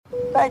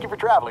Thank you for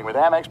traveling with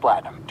Amex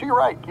Platinum. To your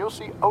right, you'll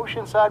see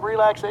oceanside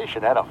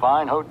relaxation at a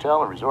fine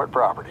hotel and resort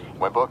property.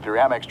 When booked through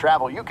Amex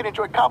Travel, you can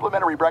enjoy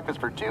complimentary breakfast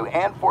for 2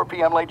 and 4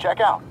 p.m. late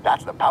checkout.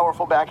 That's the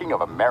powerful backing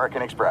of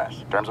American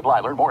Express. Terms apply.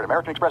 Learn more at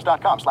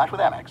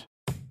americanexpress.com/withAmex.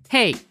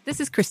 Hey,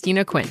 this is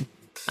Christina Quinn.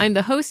 I'm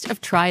the host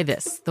of Try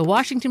This, the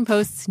Washington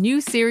Post's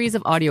new series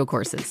of audio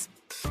courses.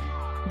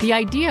 The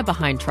idea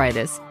behind Try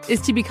This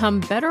is to become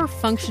better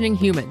functioning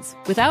humans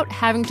without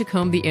having to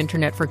comb the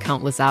internet for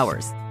countless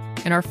hours.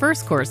 In our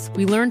first course,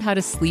 we learned how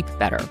to sleep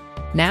better.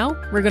 Now,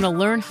 we're going to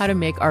learn how to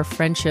make our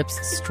friendships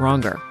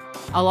stronger.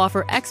 I'll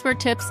offer expert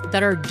tips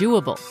that are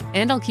doable,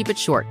 and I'll keep it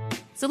short.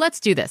 So let's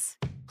do this.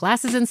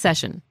 Class is in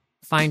session.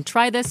 Find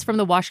Try This from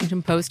the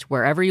Washington Post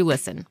wherever you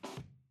listen.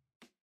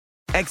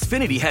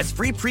 Xfinity has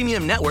free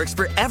premium networks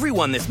for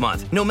everyone this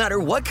month, no matter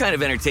what kind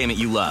of entertainment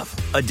you love.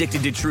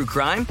 Addicted to true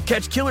crime?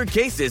 Catch killer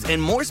cases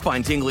and more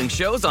spine-tingling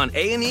shows on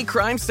A&E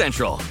Crime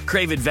Central.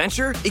 Crave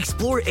adventure?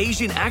 Explore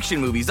Asian action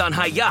movies on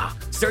Hi-Ya.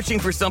 Searching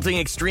for something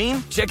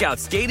extreme? Check out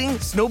skating,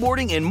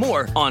 snowboarding, and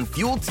more on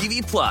Fuel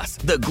TV Plus,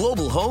 the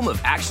global home of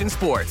action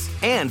sports.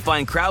 And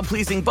find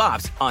crowd-pleasing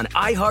bops on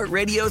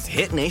iHeartRadio's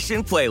Hit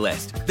Nation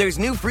playlist. There's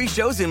new free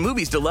shows and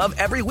movies to love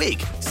every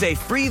week. Say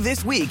free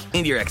this week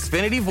in your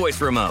Xfinity voice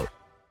remote.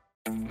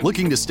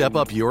 Looking to step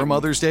up your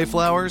Mother's Day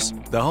flowers?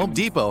 The Home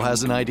Depot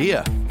has an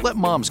idea. Let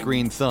Mom's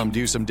green thumb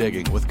do some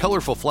digging with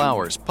colorful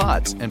flowers,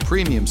 pots, and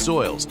premium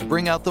soils to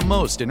bring out the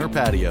most in her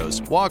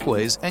patios,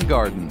 walkways, and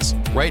gardens.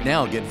 Right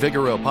now, get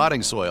Vigoro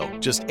potting soil,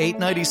 just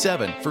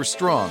 $8.97 for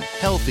strong,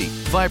 healthy,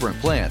 vibrant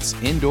plants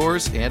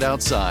indoors and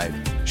outside.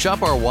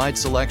 Shop our wide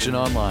selection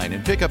online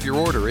and pick up your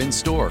order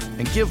in-store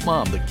and give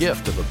Mom the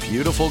gift of a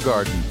beautiful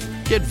garden.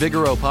 Get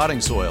Vigoro potting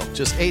soil,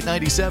 just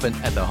 $8.97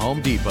 at the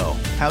Home Depot.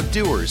 How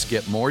doers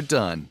get more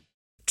done.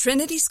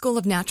 Trinity School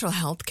of Natural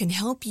Health can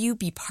help you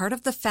be part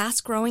of the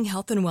fast-growing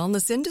health and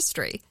wellness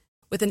industry.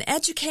 With an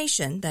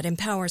education that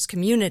empowers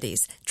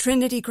communities,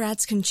 Trinity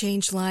grads can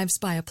change lives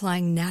by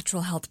applying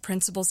natural health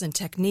principles and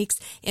techniques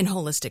in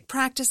holistic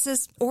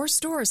practices or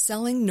stores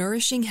selling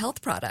nourishing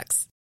health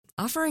products.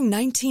 Offering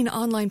 19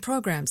 online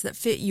programs that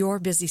fit your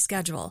busy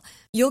schedule,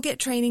 you'll get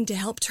training to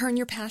help turn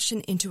your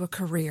passion into a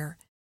career.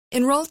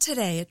 Enroll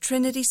today at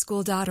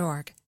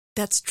trinityschool.org.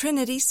 That's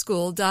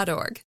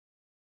trinityschool.org.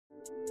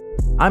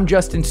 I'm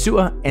Justin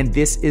Sua, and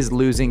this is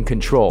Losing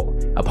Control,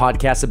 a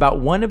podcast about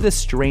one of the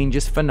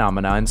strangest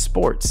phenomena in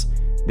sports,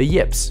 the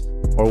yips,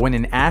 or when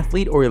an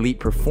athlete or elite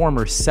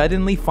performer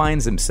suddenly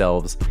finds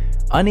themselves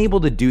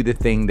unable to do the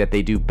thing that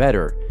they do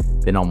better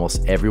than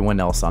almost everyone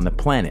else on the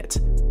planet.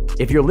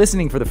 If you're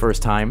listening for the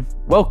first time,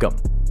 welcome.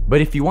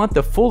 But if you want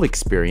the full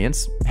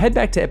experience, head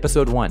back to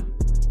episode 1.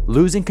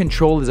 Losing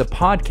Control is a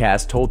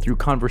podcast told through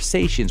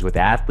conversations with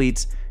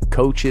athletes,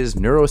 coaches,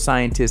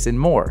 neuroscientists, and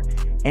more,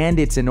 and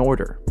it's in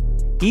order.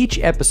 Each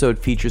episode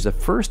features a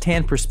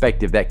first-hand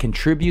perspective that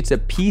contributes a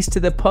piece to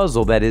the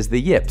puzzle that is the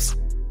yips.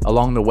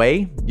 Along the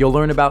way, you'll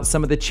learn about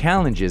some of the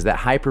challenges that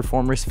high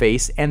performers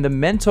face and the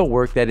mental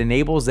work that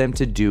enables them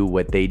to do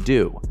what they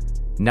do.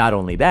 Not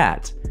only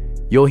that,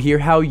 you'll hear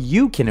how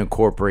you can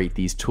incorporate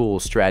these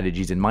tools,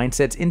 strategies, and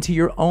mindsets into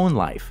your own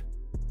life.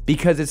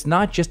 Because it's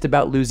not just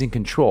about losing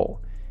control,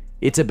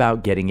 it's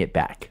about getting it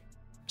back.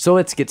 So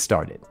let's get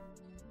started.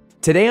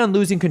 Today on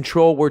Losing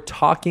Control, we're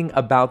talking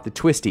about the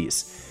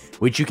Twisties,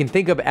 which you can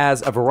think of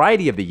as a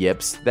variety of the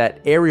yips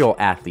that aerial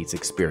athletes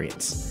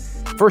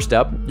experience. First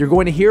up, you're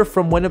going to hear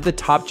from one of the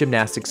top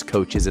gymnastics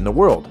coaches in the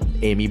world,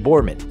 Amy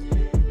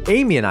Borman.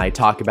 Amy and I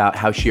talk about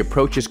how she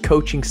approaches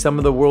coaching some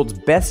of the world's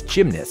best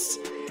gymnasts,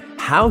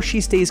 how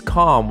she stays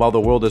calm while the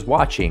world is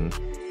watching,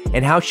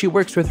 and how she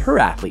works with her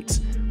athletes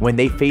when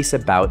they face a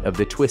bout of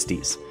the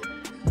Twisties.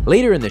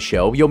 Later in the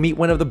show, you'll meet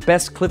one of the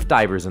best cliff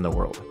divers in the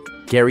world,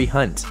 Gary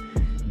Hunt.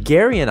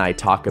 Gary and I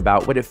talk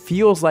about what it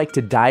feels like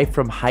to dive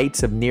from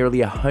heights of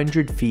nearly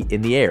 100 feet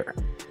in the air,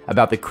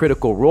 about the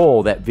critical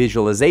role that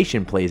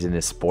visualization plays in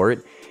this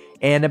sport,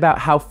 and about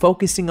how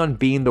focusing on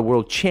being the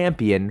world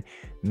champion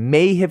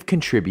may have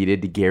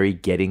contributed to Gary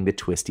getting the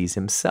Twisties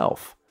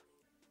himself.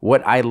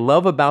 What I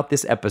love about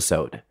this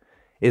episode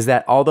is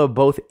that although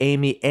both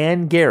Amy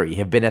and Gary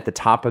have been at the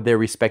top of their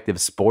respective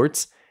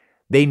sports,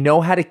 they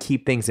know how to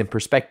keep things in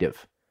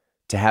perspective,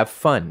 to have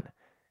fun,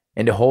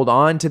 and to hold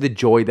on to the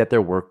joy that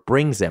their work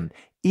brings them,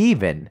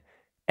 even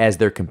as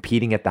they're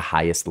competing at the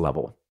highest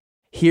level.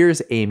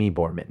 Here's Amy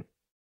Borman.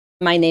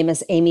 My name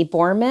is Amy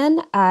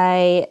Borman.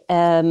 I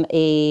am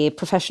a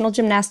professional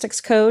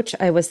gymnastics coach.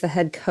 I was the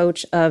head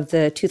coach of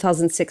the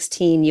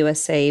 2016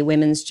 USA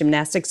Women's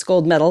Gymnastics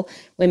Gold Medal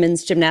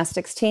Women's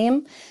Gymnastics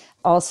team.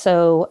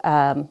 Also,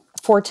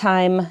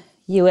 4-time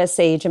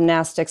USA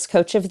Gymnastics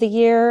Coach of the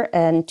Year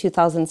and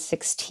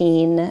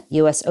 2016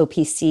 US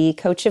OPC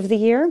Coach of the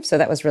Year. So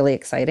that was really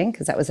exciting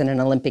because that was in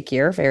an Olympic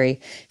year. Very,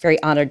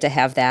 very honored to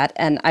have that.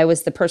 And I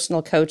was the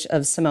personal coach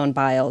of Simone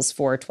Biles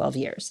for 12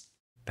 years.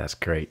 That's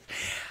great.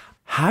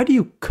 How do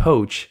you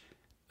coach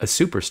a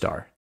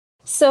superstar?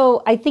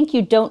 So I think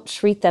you don't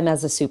treat them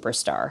as a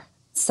superstar.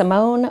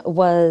 Simone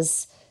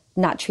was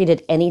not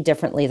treated any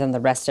differently than the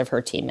rest of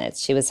her teammates.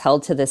 She was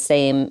held to the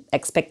same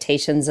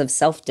expectations of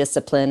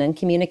self-discipline and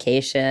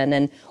communication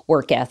and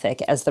work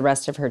ethic as the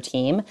rest of her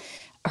team.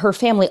 Her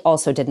family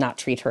also did not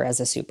treat her as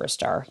a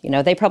superstar.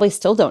 They probably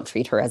still don't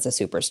treat her as a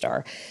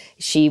superstar.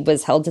 She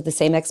was held to the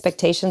same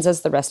expectations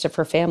as the rest of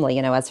her family,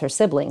 as her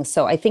siblings.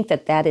 So I think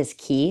that that is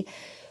key.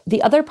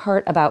 The other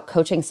part about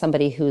coaching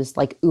somebody who's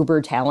like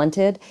uber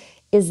talented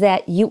is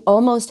that you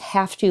almost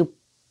have to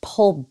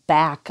pull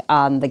back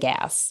on the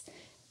gas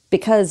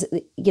because,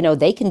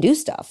 they can do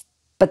stuff,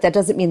 but that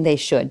doesn't mean they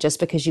should. Just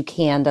because you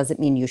can doesn't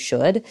mean you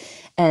should.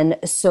 And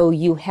so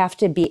you have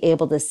to be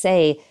able to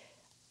say,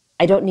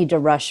 I don't need to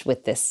rush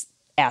with this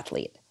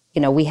athlete.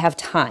 We have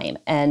time.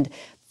 And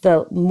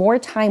the more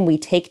time we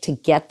take to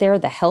get there,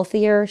 the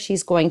healthier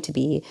she's going to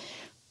be,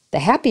 the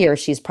happier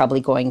she's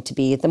probably going to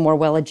be, the more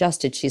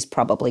well-adjusted she's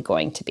probably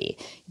going to be.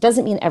 It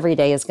doesn't mean every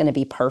day is going to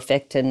be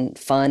perfect and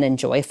fun and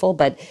joyful,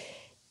 but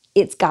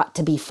it's got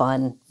to be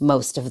fun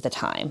most of the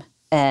time.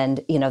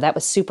 And, that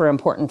was super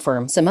important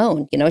for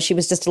Simone. She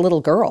was just a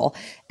little girl.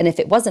 And if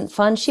it wasn't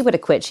fun, she would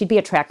have quit. She'd be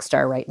a track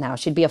star right now.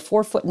 She'd be a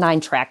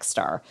 4'9" track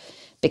star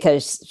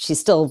because she's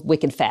still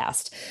wicked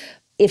fast.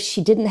 If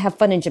she didn't have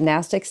fun in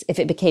gymnastics, if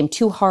it became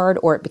too hard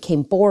or it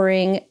became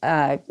boring,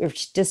 or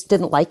she just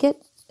didn't like it,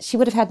 she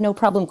would have had no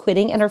problem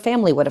quitting and her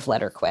family would have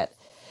let her quit.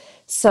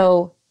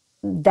 So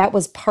that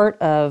was part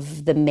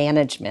of the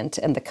management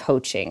and the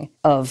coaching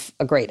of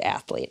a great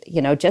athlete.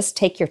 Just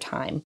take your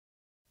time.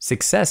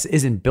 Success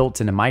isn't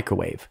built in a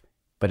microwave,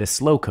 but a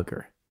slow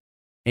cooker.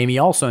 Amy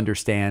also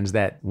understands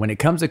that when it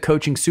comes to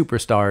coaching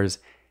superstars,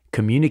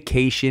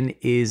 communication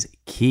is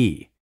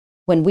key.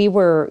 When we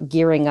were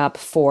gearing up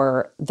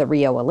for the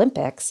Rio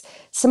Olympics,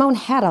 Simone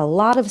had a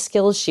lot of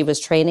skills she was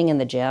training in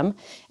the gym.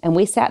 And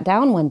we sat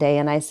down one day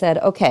and I said,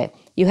 okay,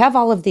 you have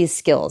all of these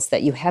skills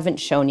that you haven't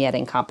shown yet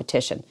in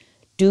competition.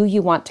 Do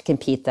you want to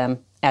compete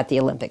them at the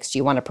Olympics? Do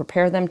you want to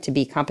prepare them to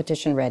be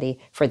competition ready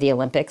for the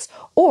Olympics?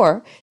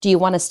 Or do you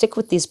want to stick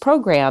with these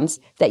programs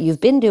that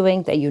you've been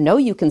doing that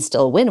you can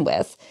still win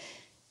with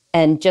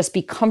and just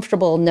be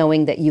comfortable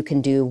knowing that you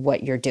can do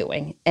what you're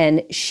doing?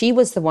 And she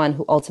was the one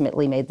who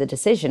ultimately made the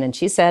decision. And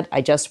she said,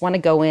 I just want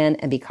to go in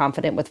and be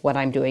confident with what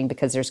I'm doing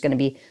because there's going to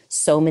be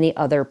so many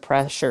other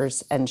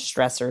pressures and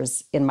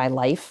stressors in my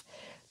life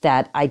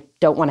that I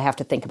don't want to have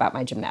to think about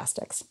my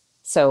gymnastics.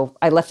 So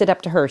I left it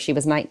up to her. She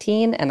was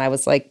 19 and I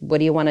was like, what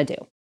do you want to do?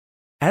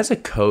 As a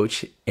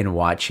coach in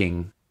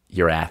watching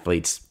your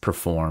athletes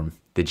perform,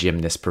 the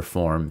gymnasts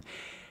perform,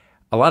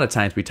 a lot of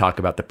times we talk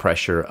about the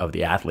pressure of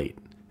the athlete,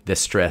 the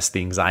stress,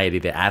 the anxiety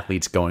the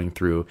athlete's going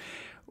through.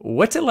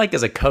 What's it like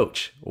as a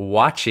coach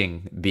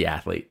watching the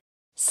athlete?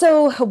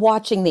 So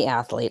watching the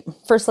athlete,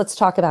 first let's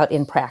talk about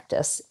in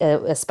practice,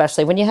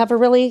 especially when you have a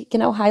really,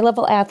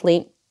 high-level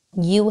athlete,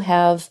 you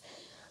have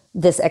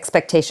this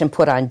expectation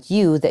put on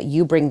you that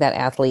you bring that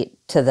athlete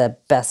to the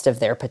best of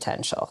their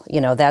potential.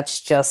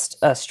 That's just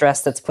a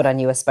stress that's put on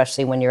you,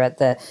 especially when you're at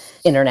the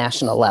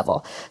international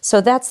level. So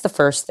that's the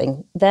first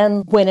thing.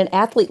 Then when an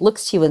athlete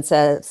looks to you and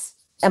says,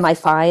 am I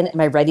fine? Am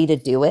I ready to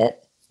do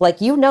it?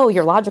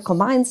 Your logical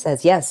mind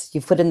says, yes,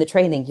 you've put in the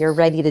training, you're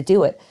ready to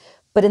do it.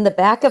 But in the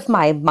back of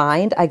my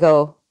mind, I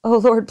go, oh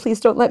Lord,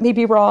 please don't let me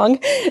be wrong.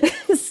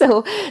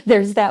 So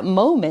there's that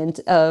moment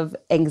of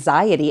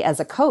anxiety as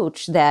a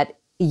coach that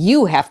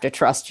you have to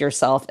trust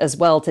yourself as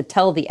well to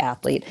tell the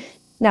athlete.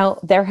 Now,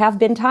 there have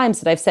been times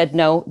that I've said,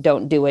 no,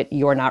 don't do it.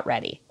 You're not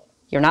ready.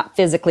 You're not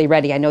physically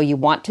ready. I know you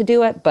want to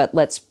do it, but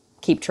let's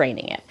keep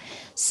training it.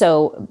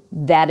 So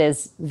that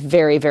is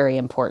very, very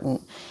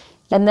important.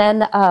 And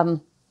then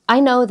I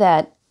know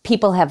that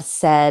people have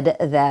said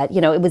that,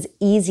 it was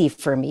easy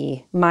for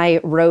me. My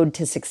road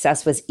to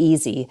success was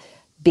easy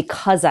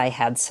because I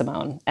had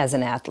Simone as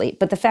an athlete.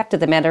 But the fact of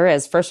the matter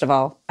is, first of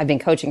all, I've been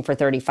coaching for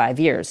 35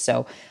 years.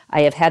 So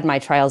I have had my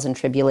trials and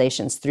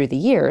tribulations through the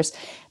years.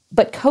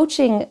 But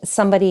coaching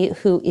somebody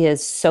who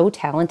is so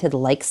talented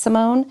like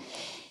Simone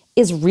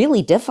is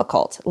really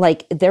difficult.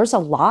 There's a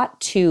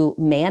lot to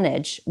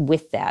manage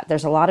with that.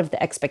 There's a lot of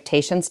the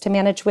expectations to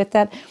manage with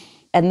that.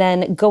 And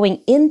then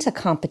going into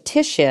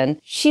competition,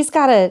 she's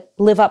got to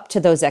live up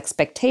to those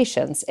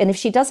expectations. And if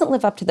she doesn't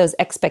live up to those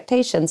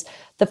expectations,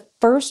 the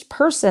first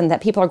person that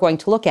people are going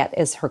to look at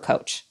is her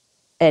coach.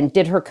 And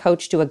did her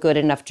coach do a good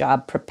enough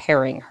job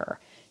preparing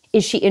her?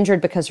 Is she injured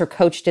because her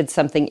coach did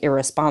something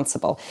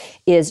irresponsible?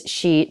 Is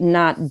she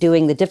not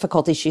doing the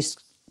difficulty she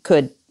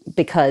could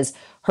because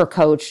her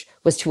coach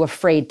was too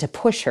afraid to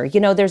push her?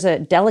 There's a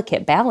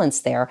delicate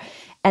balance there.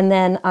 And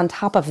then on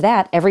top of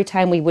that, every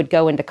time we would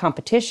go into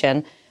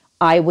competition,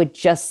 I would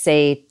just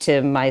say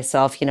to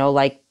myself,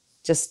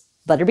 just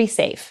let her be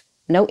safe.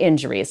 No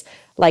injuries.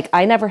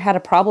 I never had a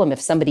problem if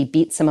somebody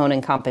beat Simone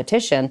in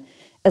competition,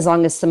 as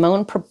long as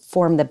Simone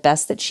performed the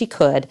best that she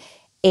could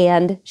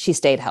and she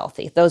stayed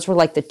healthy. Those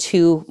were the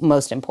two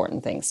most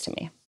important things to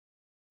me.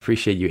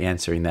 Appreciate you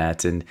answering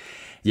that. And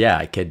yeah,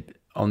 I could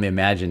only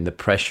imagine the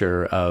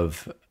pressure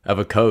of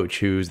a coach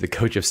who's the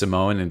coach of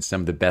Simone and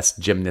some of the best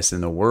gymnasts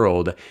in the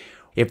world.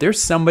 If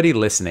there's somebody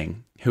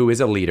listening who is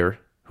a leader,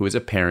 who is a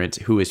parent,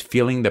 who is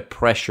feeling the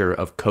pressure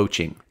of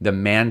coaching, the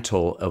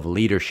mantle of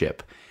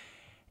leadership,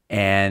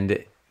 and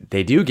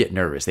they do get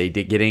nervous, they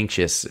get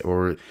anxious,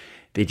 or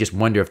they just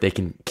wonder if they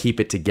can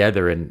keep it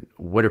together, and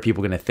what are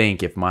people going to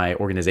think if my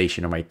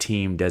organization or my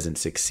team doesn't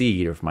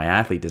succeed, or if my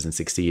athlete doesn't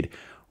succeed?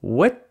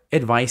 What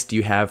advice do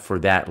you have for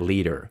that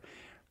leader?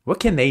 What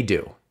can they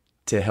do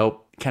to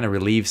help kind of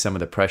relieve some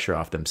of the pressure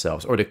off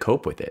themselves or to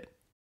cope with it?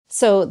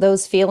 So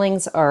those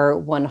feelings are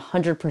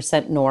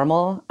 100%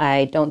 normal.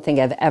 I don't think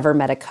I've ever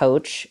met a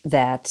coach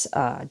that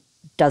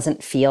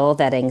doesn't feel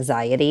that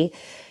anxiety.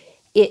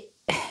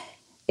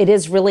 It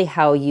is really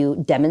how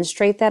you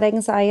demonstrate that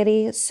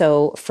anxiety.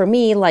 So for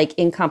me, like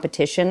in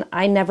competition,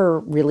 I never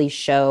really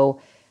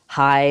show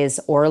highs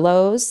or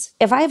lows.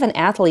 If I have an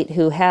athlete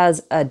who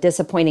has a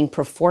disappointing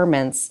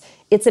performance,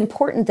 it's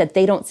important that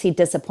they don't see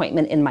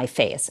disappointment in my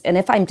face. And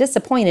if I'm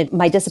disappointed,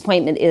 my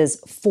disappointment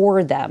is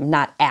for them,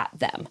 not at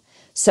them.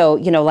 So,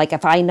 like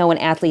if I know an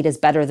athlete is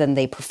better than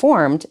they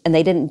performed and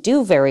they didn't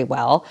do very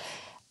well,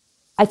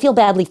 I feel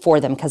badly for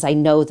them because I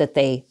know that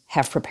they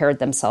have prepared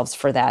themselves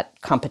for that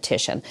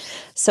competition.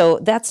 So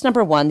that's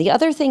number one. The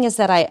other thing is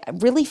that I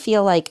really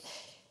feel like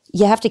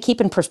you have to keep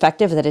in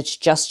perspective that it's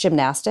just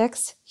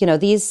gymnastics.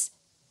 These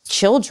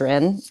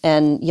children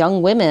and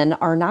young women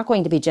are not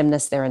going to be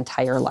gymnasts their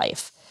entire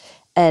life.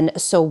 And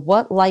so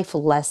what life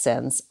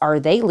lessons are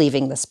they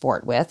leaving the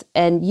sport with?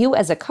 And you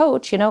as a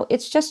coach,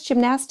 it's just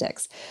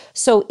gymnastics.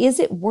 So is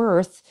it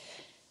worth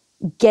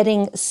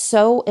getting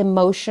so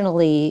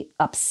emotionally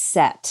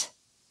upset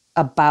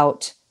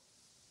about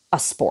a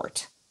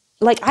sport?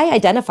 Like, I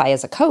identify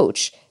as a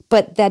coach,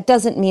 but that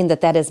doesn't mean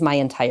that that is my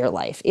entire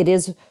life. It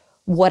is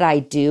what I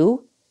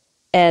do.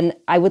 And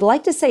I would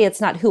like to say it's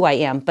not who I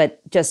am,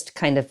 but just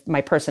kind of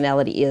my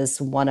personality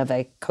is one of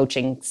a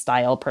coaching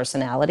style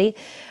personality.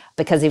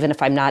 Because even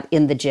if I'm not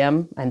in the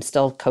gym, I'm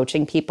still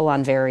coaching people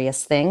on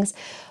various things.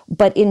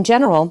 But in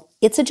general,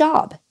 it's a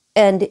job.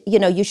 And,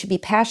 you should be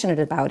passionate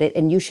about it,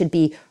 and you should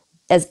be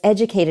as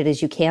educated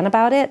as you can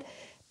about it,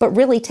 but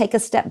really take a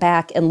step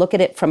back and look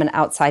at it from an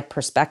outside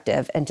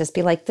perspective and just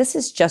be like, this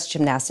is just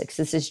gymnastics.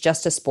 This is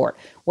just a sport.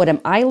 What am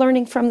I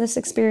learning from this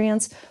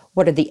experience?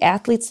 What are the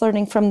athletes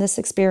learning from this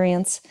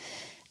experience?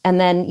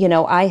 And then,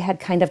 I had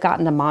kind of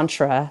gotten a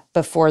mantra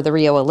before the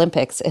Rio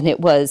Olympics, and it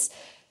was,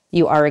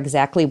 you are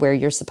exactly where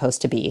you're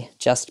supposed to be.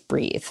 Just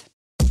breathe.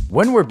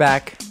 When we're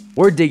back,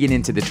 we're digging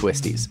into the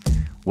Twisties,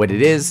 what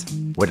it is,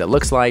 what it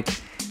looks like,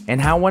 and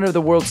how one of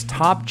the world's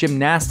top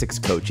gymnastics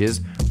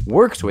coaches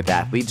works with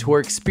athletes who are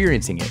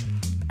experiencing it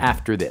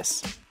after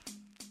this.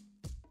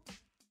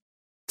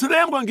 Today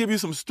I'm going to give you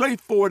some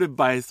straightforward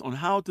advice on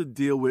how to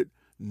deal with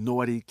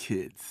naughty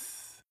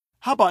kids.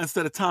 How about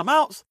instead of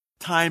timeouts,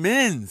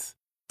 time-ins?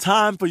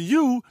 Time for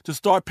you to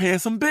start paying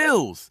some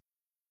bills.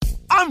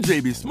 I'm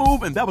JB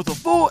Smoove, and that was a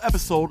full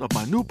episode of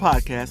my new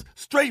podcast,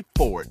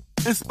 Straightforward,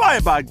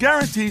 inspired by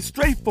guaranteed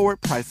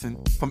straightforward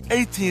pricing from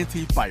AT&T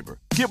Fiber.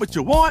 Get what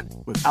you want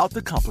without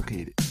the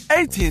complicated.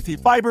 AT&T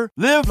Fiber,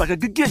 live like a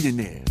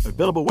gigillionaire.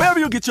 Available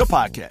wherever you get your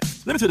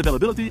podcast. Limited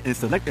availability in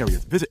select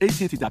areas. Visit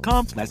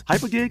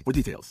AT&T.com/hypergig for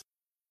details.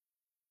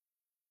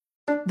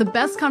 The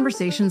best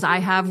conversations I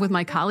have with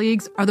my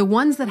colleagues are the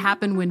ones that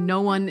happen when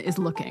no one is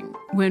looking,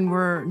 when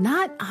we're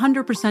not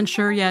 100%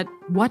 sure yet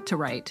what to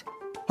write.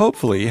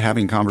 Hopefully,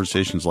 having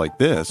conversations like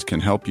this can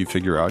help you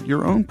figure out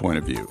your own point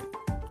of view.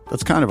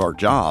 That's kind of our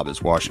job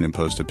as Washington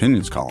Post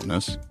opinions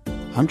columnists.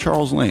 I'm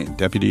Charles Lane,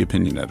 Deputy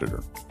Opinion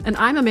Editor. And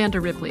I'm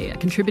Amanda Ripley, a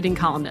contributing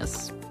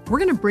columnist. We're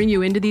going to bring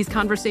you into these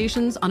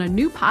conversations on a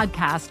new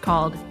podcast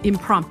called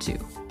Impromptu.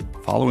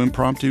 Follow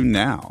Impromptu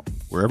now,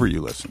 wherever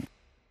you listen.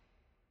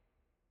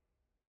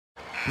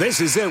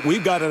 This is it.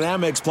 We've got an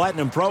Amex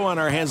Platinum Pro on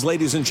our hands,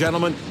 ladies and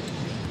gentlemen.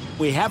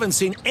 We haven't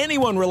seen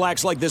anyone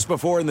relax like this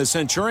before in the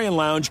Centurion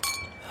Lounge.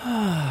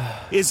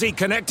 Is he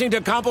connecting to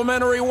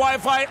complimentary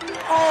Wi-Fi?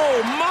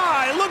 Oh,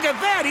 my! Look at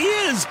that! He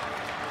is!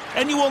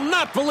 And you will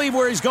not believe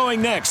where he's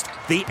going next.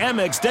 The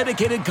Amex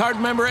dedicated card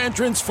member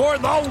entrance for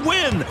the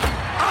win!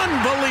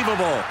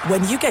 Unbelievable!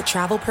 When you get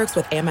travel perks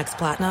with Amex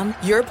Platinum,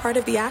 you're part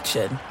of the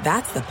action.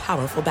 That's the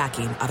powerful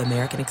backing of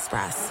American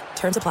Express.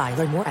 Terms apply.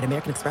 Learn more at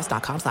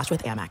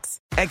americanexpress.com/withAmex.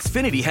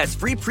 Xfinity has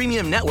free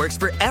premium networks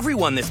for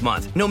everyone this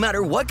month, no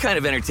matter what kind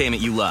of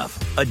entertainment you love.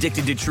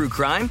 Addicted to true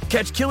crime?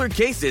 Catch killer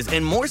cases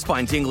and more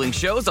spine-tingling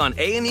shows on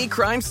A&E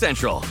Crime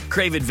Central.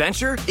 Crave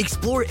adventure?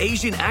 Explore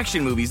Asian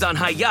action movies on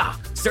Hi-Ya.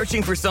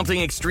 Searching for something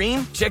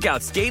extreme? Check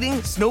out skating,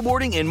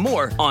 snowboarding, and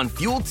more on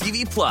Fuel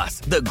TV Plus,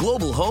 the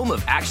global home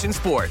of action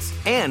sports.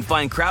 And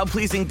find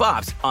crowd-pleasing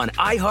bops on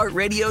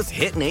iHeartRadio's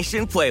Hit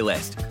Nation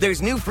playlist.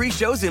 There's new free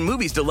shows and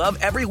movies to love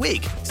every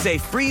week. Say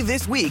free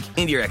this week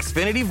in your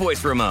Xfinity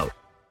voice remote.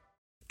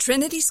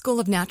 Trinity School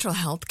of Natural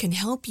Health can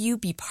help you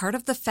be part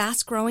of the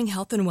fast-growing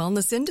health and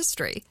wellness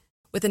industry.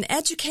 With an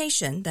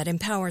education that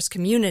empowers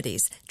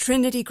communities,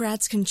 Trinity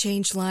grads can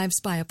change lives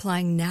by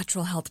applying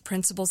natural health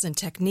principles and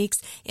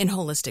techniques in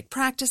holistic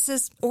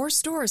practices or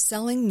stores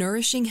selling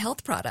nourishing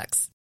health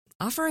products.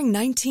 Offering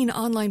 19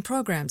 online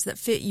programs that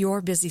fit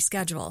your busy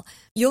schedule,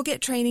 you'll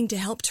get training to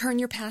help turn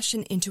your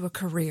passion into a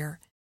career.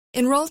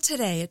 Enroll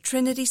today at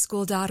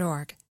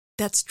trinityschool.org.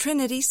 That's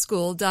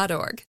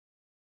trinityschool.org.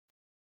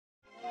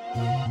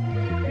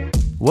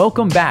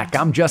 Welcome back.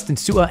 I'm Justin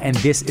Sua, and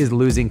this is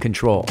Losing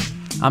Control.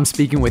 I'm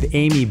speaking with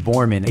Amy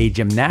Borman, a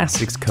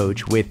gymnastics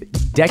coach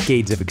with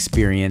decades of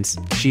experience.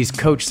 She's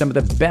coached some of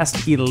the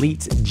best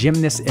elite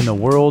gymnasts in the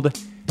world,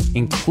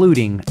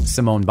 including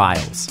Simone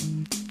Biles.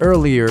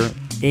 Earlier,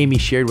 Amy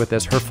shared with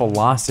us her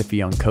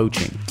philosophy on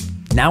coaching.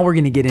 Now we're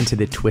going to get into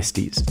the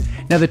Twisties.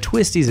 Now, the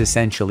Twisties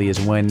essentially is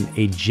when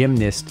a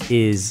gymnast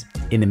is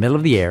in the middle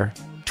of the air,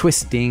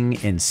 twisting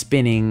and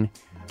spinning,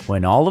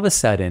 when all of a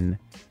sudden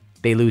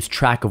they lose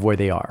track of where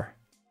they are.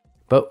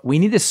 But we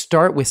need to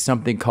start with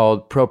something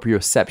called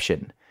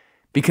proprioception,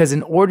 because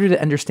in order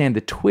to understand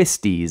the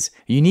Twisties,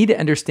 you need to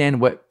understand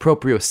what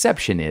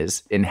proprioception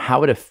is and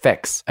how it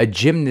affects a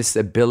gymnast's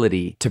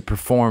ability to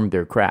perform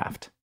their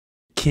craft.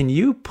 Can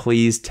you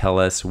please tell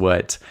us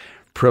what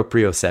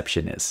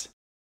proprioception is?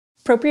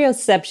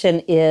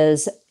 Proprioception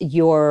is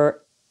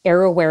your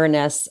air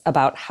awareness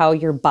about how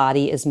your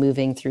body is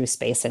moving through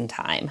space and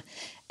time.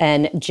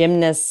 And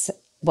gymnasts,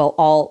 well,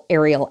 all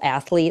aerial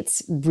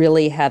athletes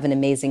really have an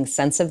amazing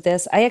sense of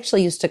this. I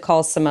actually used to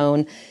call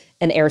Simone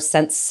an air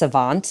sense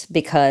savant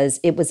because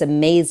it was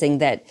amazing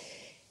that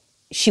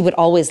she would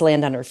always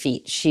land on her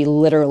feet. She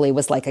literally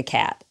was like a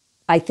cat.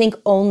 I think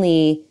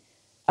only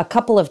a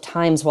couple of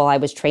times while I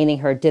was training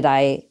her did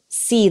I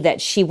see that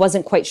she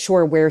wasn't quite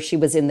sure where she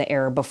was in the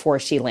air before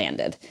she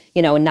landed.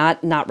 You know,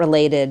 not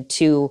related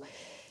to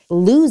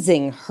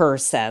losing her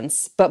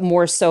sense, but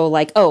more so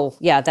like, oh,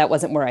 yeah, that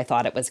wasn't where I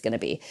thought it was going to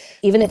be.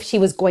 Even if she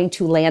was going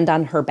to land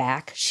on her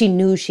back, she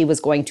knew she was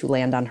going to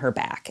land on her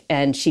back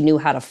and she knew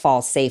how to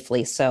fall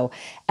safely. So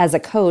as a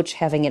coach,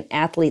 having an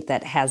athlete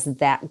that has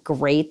that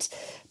great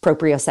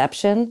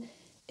proprioception,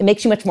 it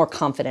makes you much more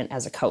confident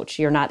as a coach.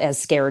 You're not as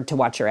scared to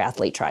watch your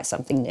athlete try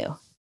something new.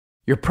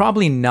 You're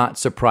probably not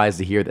surprised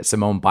to hear that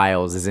Simone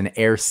Biles is an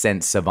air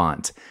sense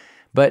savant,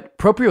 but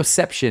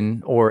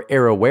proprioception, or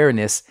air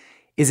awareness,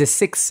 is a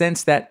sixth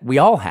sense that we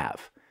all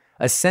have,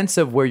 a sense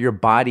of where your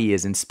body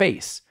is in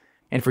space.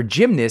 And for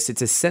gymnasts,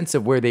 it's a sense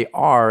of where they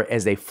are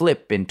as they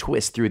flip and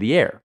twist through the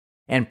air.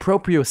 And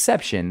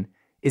proprioception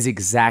is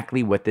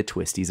exactly what the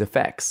Twisties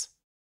affects.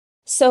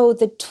 So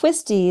the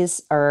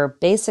Twisties are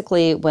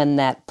basically when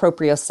that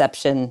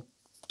proprioception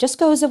just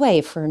goes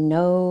away for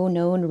no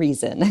known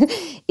reason.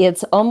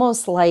 It's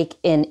almost like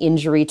an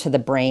injury to the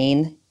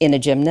brain in a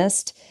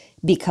gymnast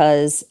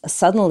because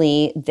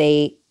suddenly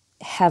they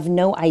have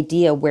no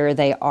idea where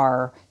they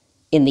are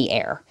in the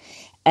air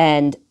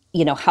and,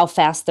 you know, how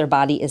fast their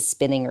body is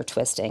spinning or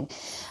twisting.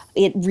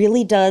 It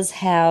really does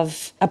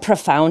have a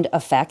profound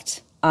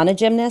effect on a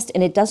gymnast,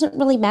 and it doesn't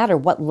really matter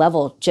what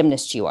level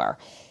gymnast you are.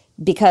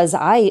 Because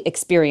I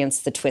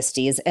experienced the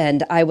Twisties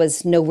and I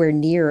was nowhere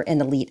near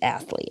an elite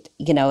athlete.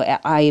 You know,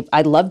 I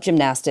loved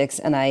gymnastics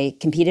and I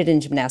competed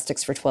in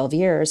gymnastics for 12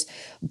 years,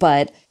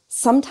 but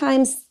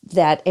sometimes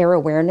that air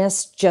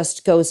awareness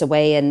just goes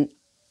away. And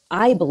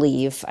I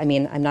believe, I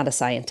mean, I'm not a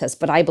scientist,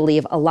 but I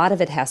believe a lot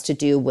of it has to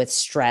do with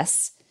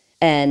stress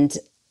and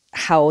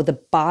how the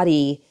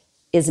body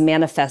is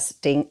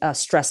manifesting a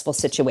stressful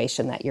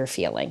situation that you're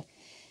feeling.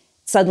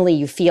 Suddenly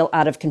you feel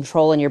out of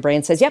control and your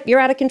brain says, yep, you're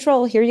out of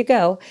control, here you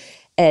go.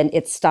 And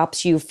it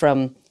stops you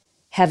from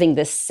having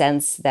this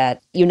sense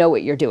that you know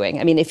what you're doing.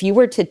 I mean, if you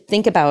were to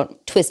think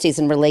about Twisties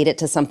and relate it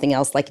to something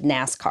else like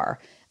NASCAR,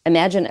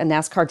 imagine a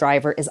NASCAR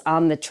driver is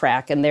on the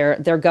track and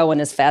they're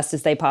going as fast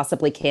as they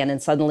possibly can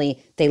and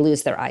suddenly they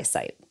lose their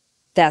eyesight.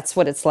 That's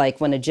what it's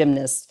like when a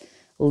gymnast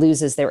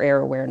loses their air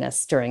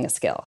awareness during a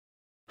skill.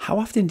 How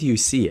often do you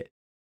see it?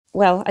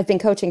 Well, I've been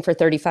coaching for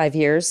 35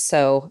 years,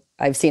 so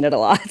I've seen it a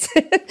lot.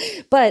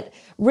 But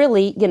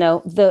really, you know,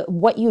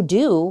 what you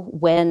do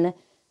when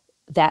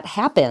that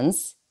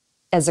happens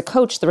as a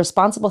coach, the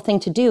responsible thing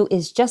to do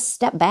is just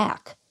step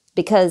back.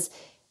 Because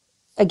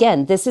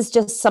again, this is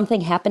just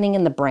something happening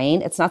in the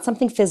brain. It's not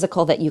something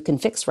physical that you can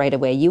fix right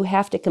away. You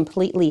have to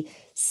completely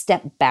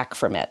step back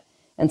from it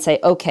and say,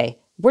 okay,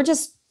 we're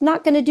just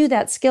not going to do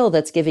that skill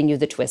that's giving you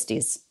the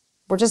Twisties.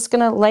 We're just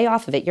going to lay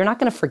off of it. You're not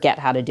going to forget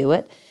how to do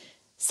it.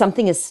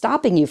 Something is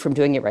stopping you from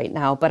doing it right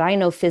now, but I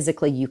know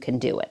physically you can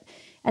do it.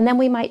 And then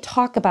we might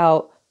talk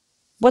about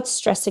what's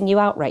stressing you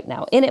out right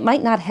now. And it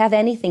might not have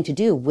anything to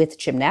do with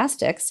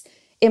gymnastics.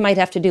 It might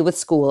have to do with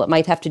school. It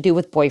might have to do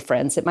with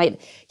boyfriends. It might,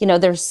 you know,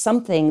 there's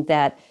something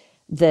that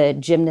the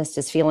gymnast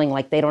is feeling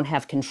like they don't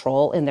have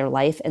control in their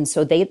life. And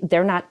so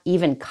they're not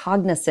even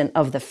cognizant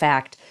of the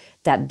fact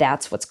that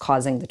that's what's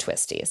causing the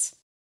Twisties.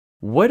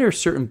 What are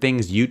certain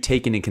things you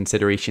take into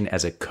consideration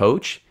as a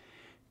coach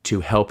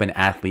to help an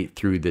athlete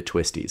through the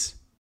Twisties?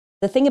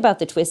 The thing about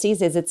the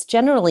Twisties is it's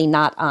generally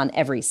not on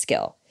every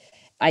skill.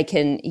 I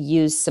can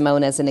use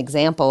Simone as an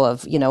example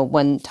of, you know,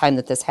 one time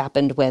that this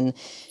happened when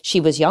she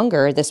was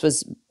younger. This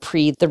was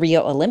pre the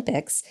Rio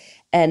Olympics.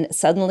 And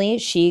suddenly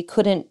she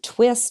couldn't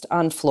twist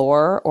on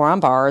floor or on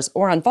bars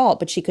or on vault,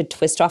 but she could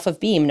twist off of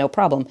beam, no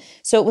problem.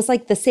 So it was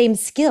like the same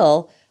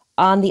skill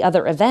on the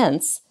other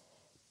events,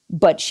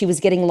 but she was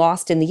getting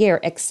lost in the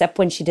air except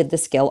when she did the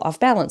skill off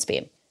balance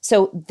beam.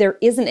 So there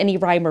isn't any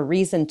rhyme or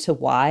reason to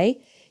why.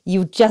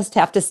 You just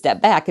have to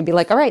step back and be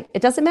like, all right,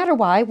 it doesn't matter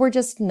why, we're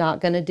just not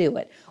going to do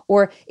it.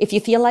 Or if you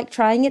feel like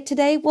trying it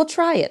today, we'll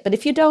try it. But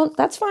if you don't,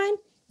 that's fine.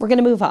 We're going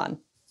to move on.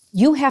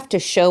 You have to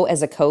show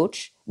as a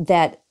coach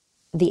that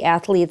the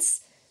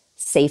athlete's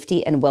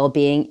safety and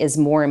well-being is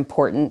more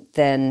important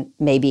than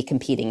maybe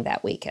competing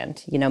that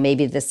weekend. You know,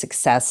 maybe the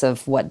success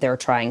of what they're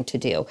trying to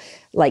do.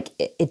 Like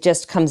it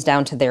just comes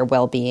down to their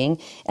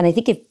well-being. And I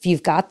think if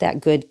you've got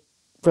that good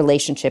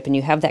relationship and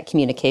you have that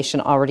communication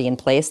already in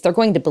place, they're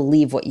going to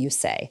believe what you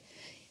say.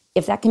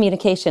 If that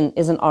communication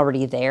isn't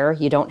already there,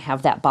 you don't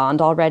have that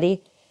bond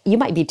already, you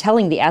might be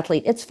telling the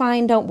athlete, it's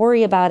fine, don't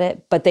worry about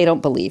it, but they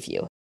don't believe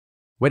you.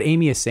 What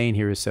Amy is saying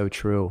here is so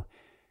true.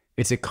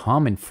 It's a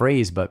common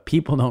phrase, but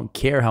people don't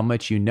care how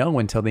much you know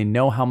until they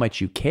know how much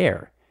you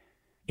care.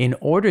 In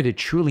order to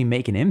truly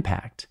make an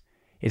impact,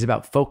 it's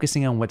about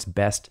focusing on what's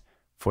best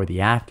for the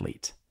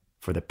athlete,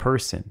 for the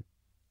person.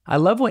 I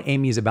love what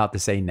Amy is about to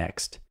say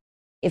next.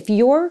 If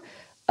you're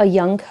a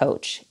young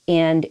coach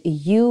and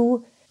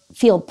you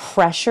feel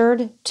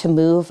pressured to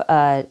move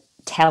a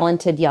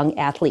talented young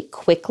athlete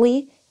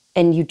quickly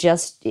and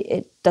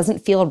it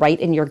doesn't feel right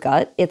in your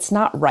gut, it's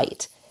not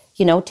right.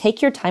 You know,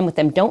 take your time with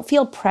them. Don't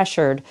feel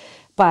pressured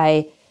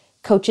by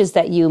coaches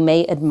that you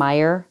may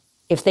admire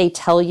if they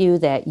tell you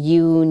that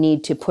you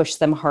need to push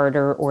them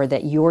harder or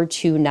that you're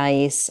too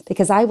nice.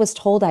 Because I was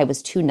told I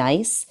was too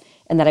nice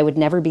and that I would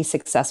never be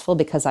successful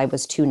because I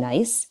was too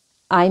nice.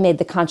 I made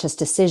the conscious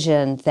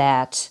decision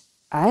that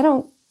I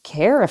don't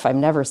care if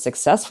I'm never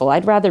successful.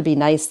 I'd rather be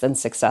nice than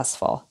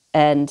successful.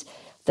 And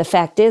the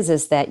fact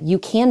is that you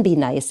can be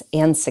nice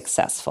and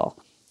successful.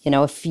 You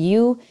know, if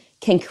you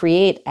can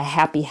create a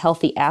happy,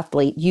 healthy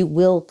athlete, you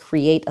will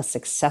create a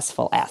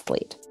successful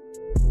athlete.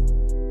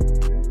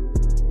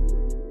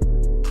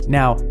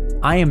 Now,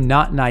 I am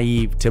not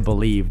naive to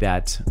believe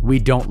that we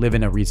don't live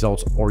in a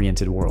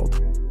results-oriented world.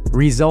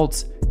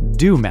 Results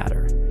do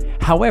matter.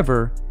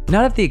 However,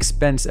 not at the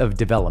expense of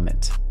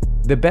development.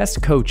 The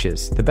best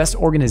coaches, the best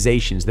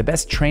organizations, the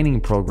best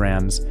training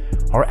programs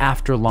are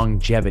after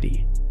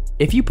longevity.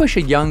 If you push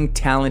a young,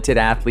 talented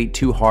athlete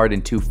too hard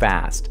and too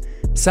fast,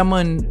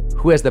 someone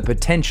who has the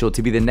potential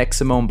to be the next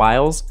Simone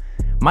Biles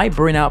might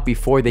burn out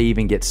before they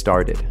even get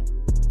started.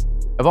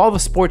 Of all the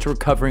sports we're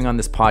covering on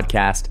this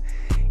podcast,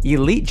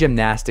 elite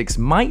gymnastics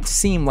might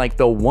seem like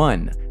the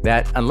one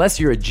that, unless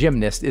you're a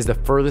gymnast, is the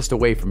furthest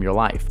away from your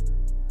life.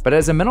 But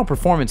as a mental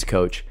performance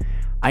coach,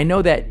 I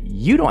know that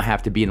you don't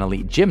have to be an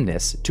elite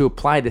gymnast to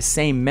apply the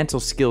same mental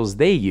skills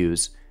they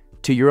use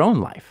to your own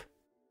life.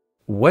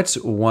 What's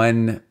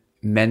one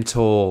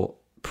mental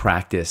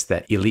practice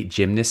that elite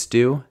gymnasts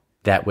do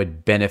that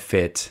would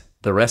benefit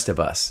the rest of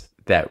us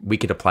that we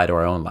could apply to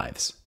our own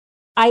lives?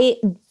 I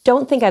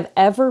don't think I've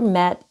ever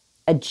met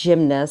a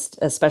gymnast,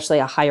 especially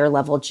a higher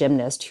level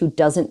gymnast, who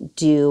doesn't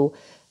do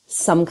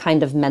some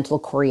kind of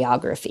mental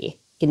choreography.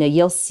 You know,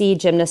 you'll see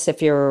gymnasts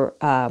if you're,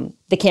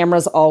 the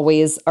cameras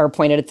always are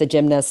pointed at the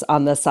gymnasts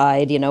on the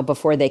side, you know,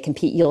 before they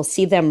compete. You'll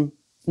see them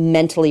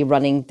mentally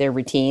running their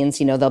routines.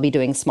 You know, they'll be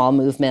doing small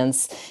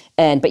movements,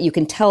 but you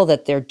can tell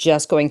that they're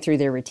just going through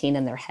their routine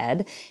in their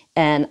head.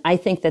 And I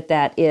think that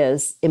that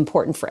is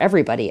important for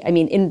everybody. I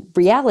mean, in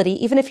reality,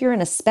 even if you're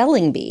in a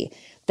spelling bee,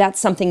 that's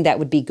something that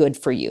would be good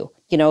for you.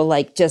 You know,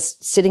 like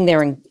just sitting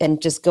there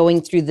and just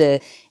going through the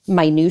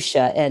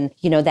minutia and,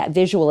 you know, that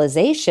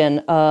visualization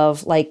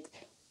of like,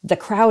 the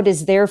crowd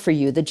is there for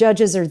you. The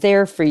judges are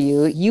there for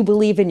you. You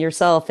believe in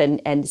yourself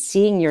and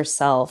seeing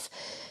yourself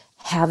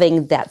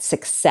having that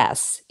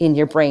success in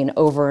your brain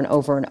over and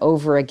over and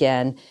over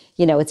again.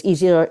 You know, it's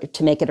easier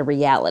to make it a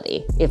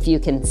reality if you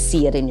can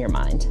see it in your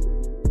mind.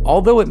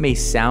 Although it may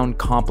sound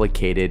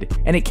complicated,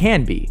 and it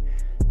can be,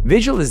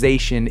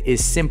 visualization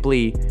is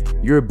simply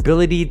your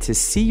ability to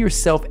see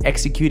yourself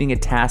executing a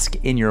task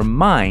in your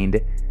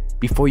mind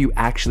before you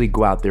actually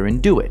go out there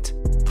and do it.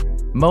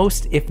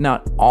 Most, if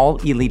not all,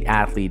 elite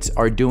athletes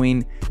are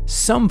doing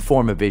some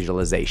form of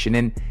visualization,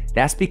 and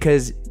that's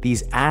because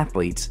these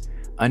athletes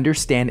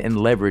understand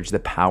and leverage the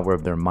power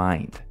of their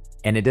mind.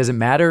 And it doesn't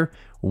matter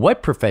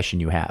what profession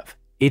you have,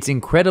 it's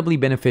incredibly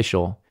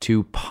beneficial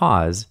to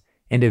pause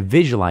and to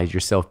visualize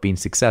yourself being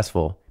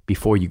successful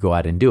before you go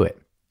out and do it.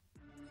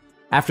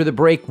 After the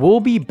break,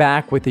 we'll be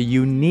back with a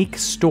unique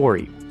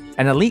story.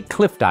 An elite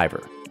cliff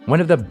diver, one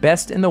of the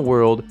best in the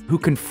world, who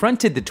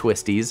confronted the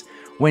Twisties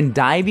when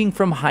diving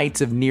from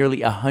heights of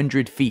nearly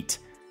 100 feet.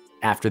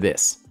 After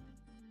this.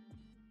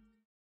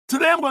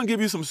 Today I'm going to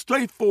give you some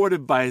straightforward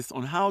advice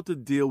on how to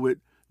deal with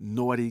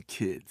naughty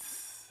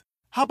kids.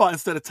 How about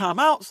instead of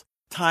timeouts,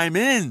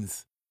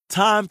 time-ins?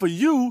 Time for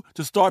you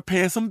to start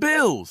paying some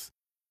bills.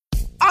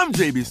 I'm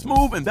JB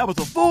Smoove, and that was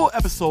a full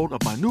episode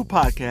of my new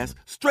podcast,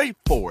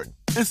 Straightforward,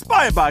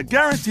 inspired by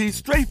guaranteed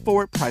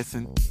straightforward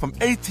pricing from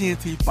AT&T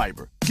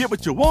Fiber. Get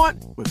what you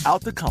want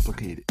without the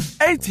complicated.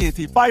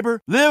 AT&T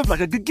Fiber, live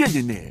like a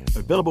gigillionaire.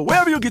 Available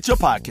wherever you get your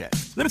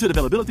podcast. Limited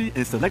availability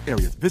in select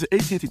areas. Visit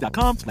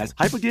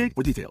AT&T.com/hypergig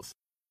for details.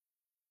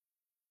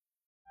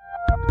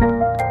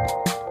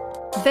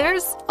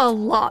 There's a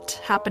lot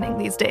happening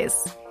these days.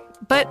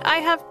 but I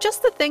have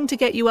just the thing to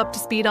get you up to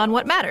speed on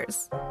what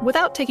matters,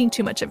 without taking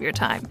too much of your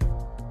time.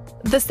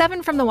 The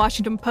 7 from the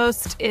Washington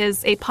Post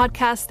is a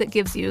podcast that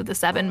gives you the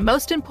 7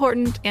 most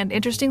important and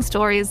interesting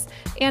stories,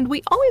 and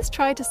we always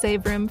try to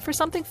save room for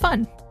something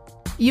fun.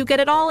 You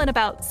get it all in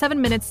about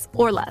 7 minutes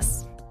or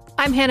less.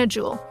 I'm Hannah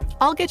Jewell.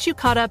 I'll get you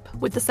caught up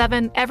with the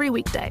 7 every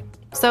weekday.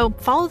 So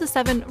follow the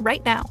 7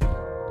 right now.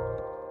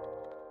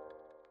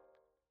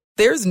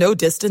 There's no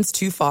distance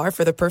too far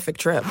for the perfect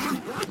trip.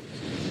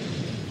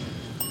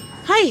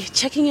 Hi,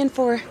 checking in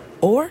for...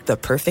 Or the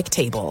perfect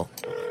table.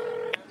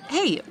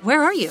 Hey,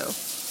 where are you?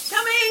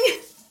 Coming!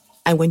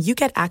 And when you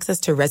get access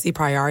to Resi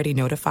Priority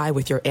Notify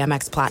with your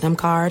Amex Platinum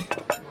card...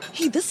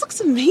 Hey, this looks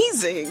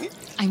amazing.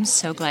 I'm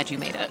so glad you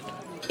made it.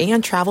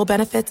 And travel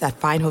benefits at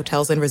fine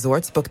hotels and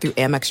resorts booked through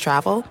Amex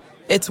Travel,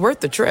 it's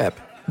worth the trip.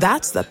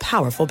 That's the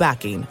powerful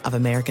backing of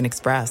American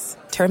Express.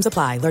 Terms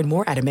apply. Learn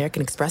more at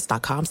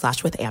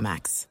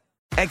americanexpress.com/withAmex.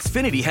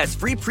 Xfinity has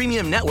free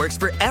premium networks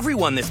for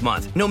everyone this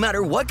month, no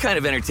matter what kind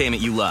of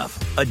entertainment you love.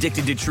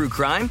 Addicted to true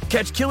crime?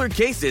 Catch killer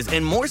cases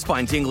and more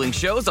spine-tingling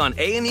shows on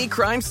A&E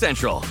Crime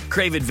Central.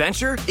 Crave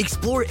adventure?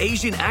 Explore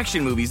Asian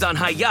action movies on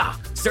Hi-Ya.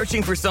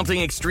 Searching for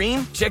something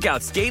extreme? Check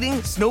out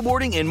skating,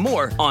 snowboarding, and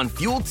more on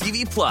Fuel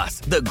TV Plus,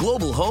 the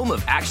global home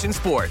of action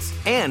sports.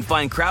 And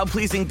find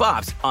crowd-pleasing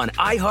bops on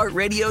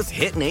iHeartRadio's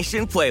Hit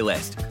Nation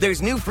playlist.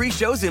 There's new free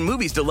shows and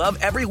movies to love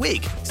every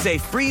week. Say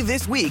free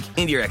this week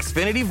in your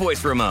Xfinity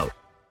voice remote.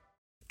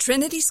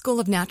 Trinity School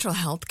of Natural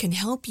Health can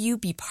help you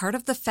be part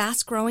of the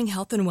fast-growing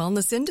health and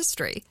wellness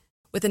industry.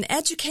 With an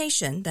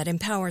education that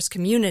empowers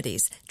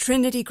communities,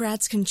 Trinity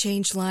grads can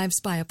change lives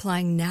by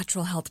applying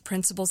natural health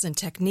principles and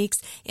techniques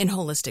in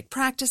holistic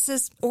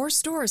practices or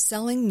stores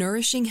selling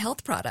nourishing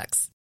health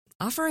products.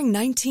 Offering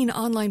 19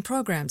 online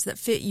programs that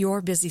fit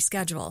your busy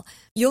schedule,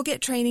 you'll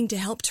get training to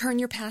help turn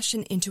your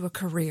passion into a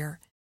career.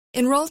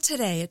 Enroll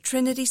today at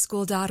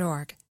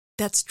trinityschool.org.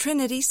 That's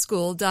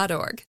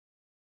trinityschool.org.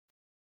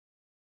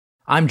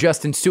 I'm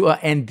Justin Sua,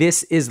 and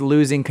this is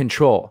Losing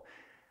Control.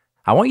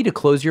 I want you to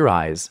close your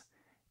eyes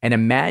and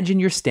imagine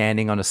you're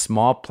standing on a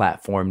small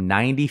platform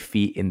 90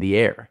 feet in the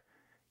air.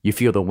 You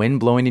feel the wind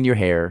blowing in your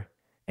hair,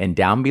 and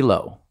down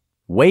below,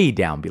 way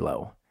down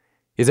below,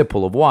 is a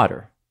pool of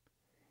water.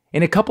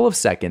 In a couple of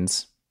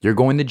seconds, you're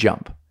going to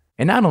jump.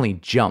 And not only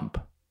jump,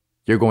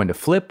 you're going to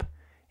flip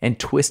and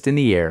twist in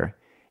the air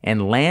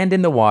and land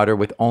in the water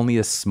with only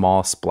a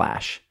small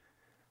splash.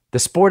 The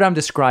sport I'm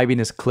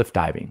describing is cliff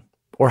diving,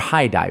 or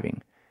high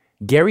diving.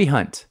 Gary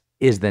Hunt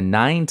is the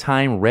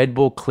 9-time Red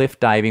Bull Cliff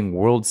Diving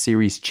World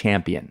Series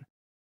champion.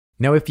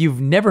 Now, if you've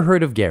never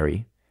heard of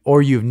Gary,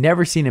 or you've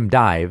never seen him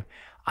dive,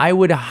 I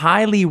would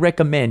highly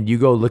recommend you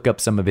go look up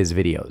some of his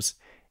videos.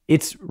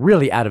 It's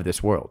really out of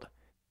this world.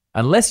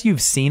 Unless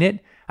you've seen it,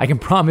 I can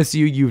promise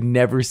you you've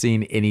never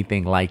seen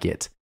anything like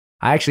it.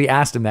 I actually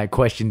asked him that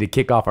question to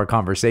kick off our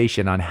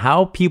conversation on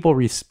how people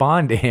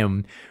respond to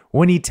him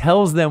when he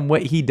tells them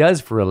what he does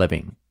for a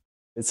living.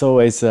 It's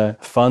always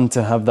fun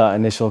to have that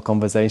initial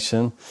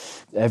conversation.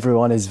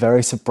 Everyone is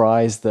very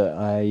surprised that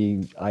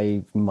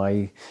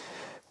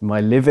my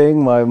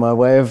living, my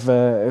way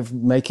of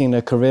making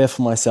a career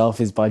for myself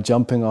is by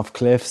jumping off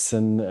cliffs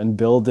and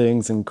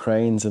buildings and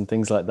cranes and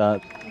things like that.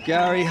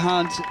 Gary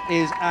Hunt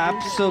is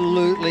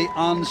absolutely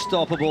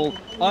unstoppable.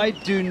 I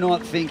do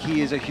not think he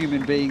is a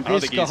human being.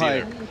 This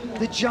guy,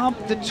 the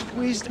jump, the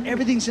twist,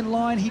 everything's in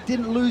line. He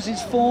didn't lose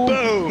his form.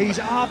 Boom. He's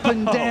up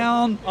and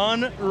down.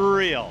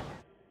 Unreal.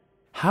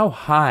 How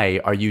high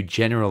are you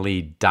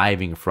generally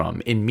diving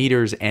from, in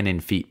meters and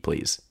in feet,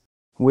 please?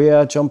 We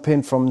are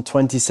jumping from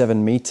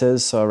 27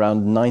 meters, so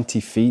around 90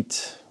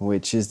 feet,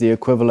 which is the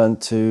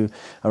equivalent to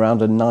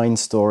around a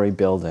 9-story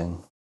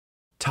building.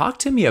 Talk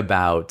to me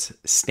about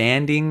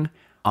standing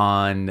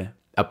on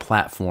a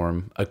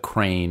platform, a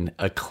crane,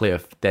 a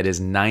cliff that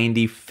is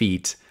 90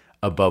 feet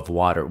above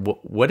water.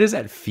 What does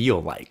that feel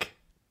like?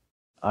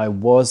 I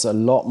was a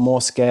lot more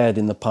scared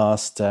in the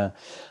past.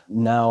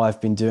 Now I've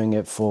been doing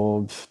it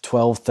for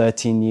 12,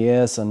 13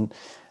 years. And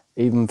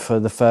even for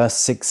the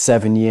first 6,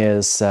 7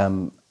 years,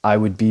 I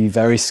would be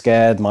very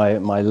scared. My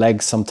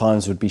legs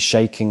sometimes would be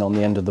shaking on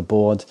the end of the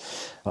board.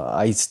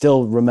 I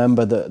still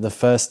remember the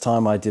first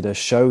time I did a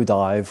show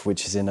dive,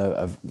 which is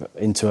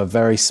into a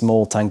very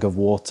small tank of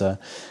water.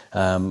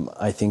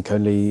 I think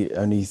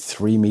only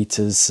 3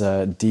 meters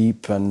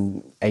deep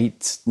and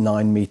 8,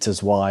 9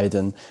 meters wide,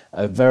 and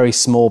a very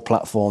small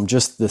platform,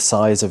 just the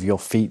size of your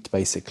feet,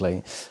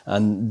 basically.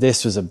 And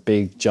this was a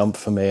big jump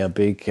for me, a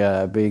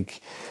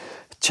big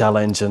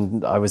challenge,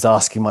 and I was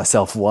asking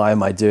myself, why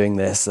am I doing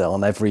this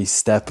on every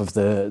step of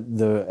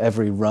the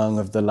every rung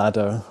of the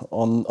ladder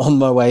on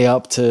my way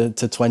up to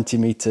 20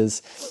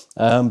 meters.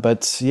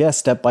 But yeah,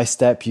 step by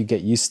step you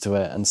get used to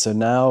it, and so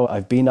now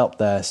I've been up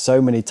there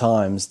so many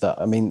times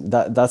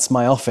that that's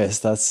my office.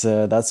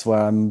 That's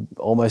where I'm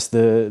almost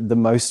the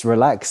most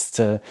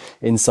relaxed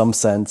in some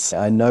sense.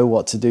 I know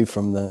what to do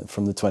from the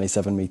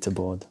 27-meter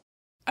board.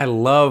 I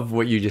love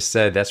what you just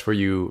said. That's where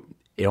you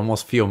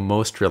almost feel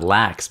most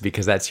relaxed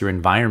because that's your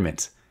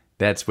environment.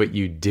 That's what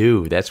you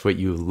do. That's what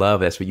you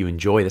love. That's what you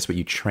enjoy. That's what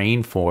you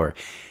train for.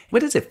 What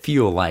does it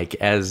feel like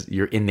as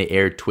you're in the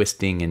air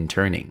twisting and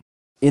turning?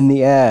 In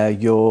the air,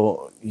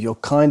 you're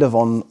kind of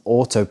on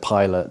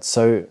autopilot.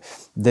 So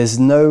there's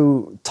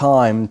no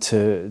time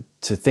to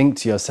think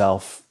to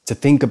yourself, to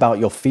think about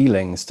your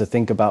feelings, to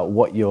think about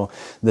what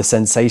the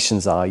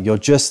sensations are. You're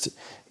just,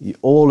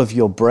 all of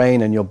your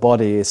brain and your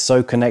body is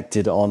so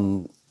connected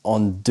on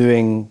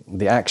doing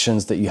the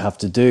actions that you have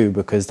to do,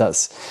 because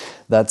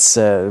that's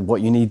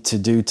what you need to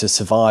do to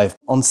survive.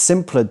 On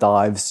simpler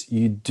dives,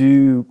 you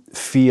do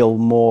feel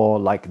more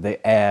like the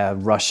air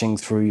rushing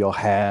through your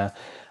hair,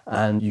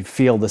 and you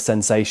feel the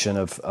sensation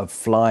of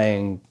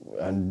flying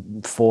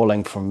and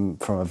falling from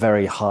a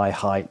very high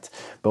height.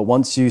 But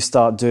once you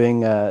start doing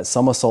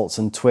somersaults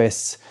and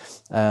twists,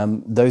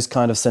 those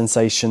kind of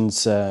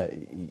sensations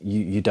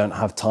you don't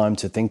have time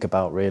to think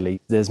about, really.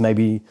 There's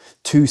maybe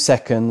 2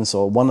 seconds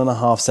or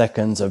 1.5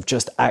 seconds of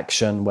just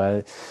action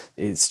where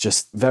it's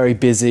just very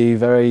busy,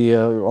 very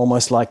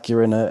almost like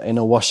you're in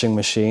a washing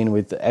machine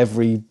with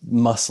every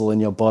muscle in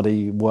your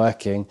body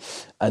working,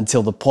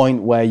 until the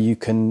point where you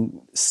can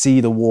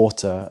see the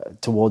water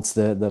towards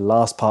the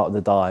last part of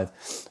the dive.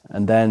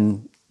 And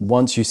then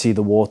once you see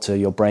the water,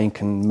 your brain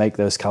can make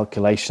those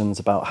calculations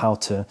about how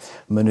to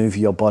maneuver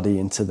your body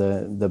into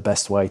the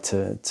best way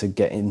to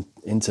get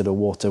into the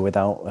water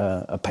without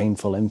a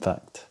painful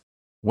impact.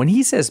 When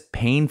he says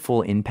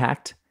painful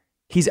impact,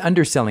 he's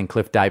underselling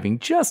cliff diving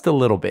just a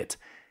little bit.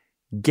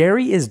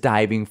 Gary is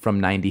diving from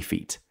 90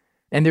 feet,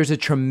 and there's a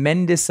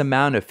tremendous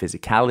amount of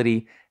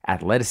physicality,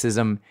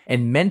 athleticism,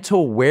 and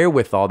mental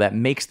wherewithal that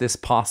makes this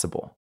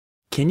possible.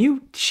 Can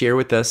you share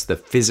with us the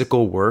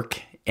physical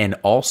work and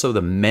also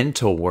the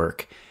mental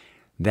work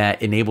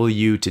that enable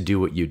you to do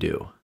what you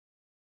do?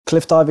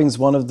 Cliff diving is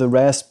one of the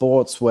rare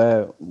sports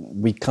where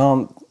we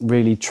can't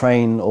really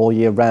train all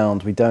year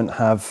round. We don't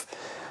have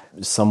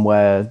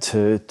somewhere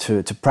to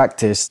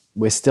practice.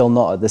 We're still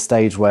not at the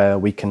stage where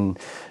we can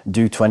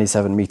do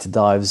 27-meter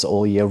dives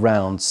all year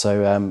round.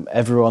 So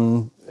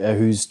everyone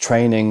who's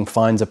training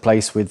finds a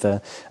place with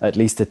at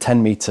least a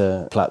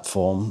 10-meter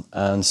platform.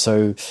 And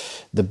so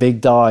the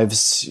big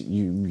dives,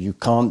 you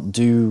can't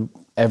do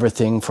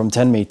everything from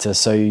 10 meters,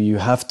 so you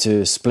have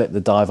to split the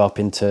dive up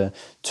into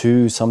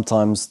 2,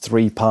 sometimes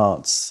 3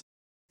 parts.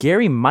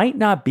 Gary might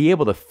not be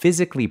able to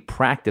physically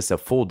practice a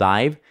full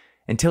dive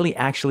until he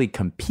actually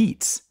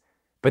competes,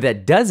 but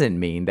that doesn't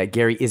mean that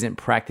Gary isn't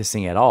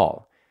practicing at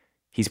all.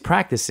 He's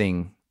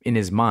practicing in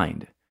his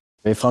mind.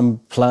 If I'm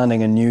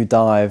planning a new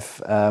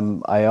dive,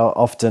 I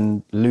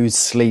often lose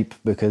sleep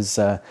because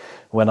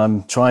when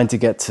I'm trying to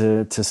get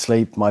to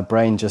sleep, my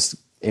brain just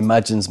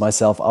imagines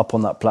myself up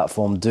on that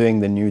platform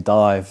doing the new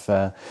dive,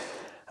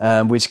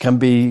 which can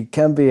be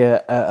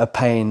a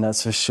pain,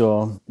 that's for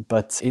sure.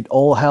 But it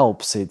all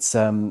helps.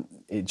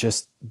 It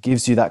just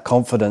gives you that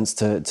confidence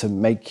to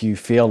make you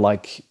feel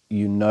like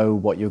you know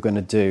what you're going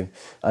to do.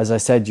 As I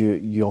said,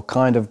 you're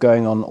kind of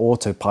going on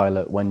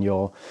autopilot when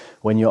you're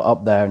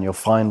up there and you're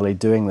finally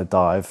doing the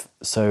dive.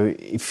 So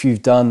if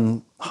you've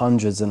done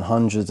hundreds and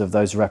hundreds of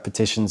those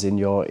repetitions in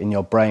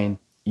your brain,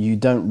 you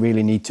don't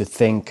really need to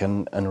think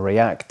and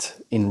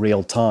react in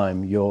real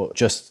time. You're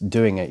just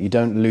doing it. You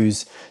don't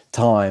lose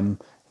time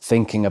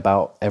thinking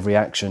about every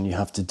action you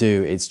have to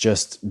do. It's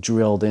just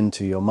drilled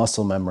into your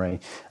muscle memory,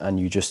 and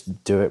you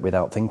just do it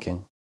without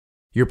thinking.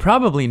 You're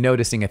probably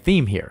noticing a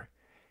theme here.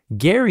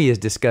 Gary is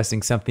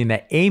discussing something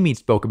that Amy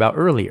spoke about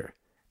earlier,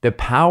 the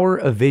power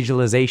of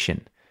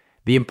visualization,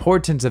 the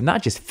importance of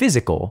not just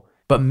physical,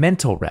 but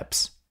mental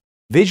reps.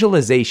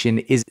 Visualization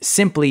is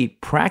simply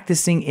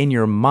practicing in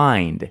your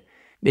mind.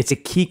 It's a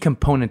key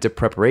component of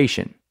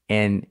preparation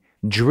and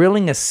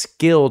drilling a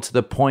skill to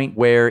the point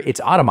where it's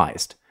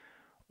automized,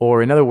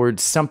 or in other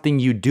words, something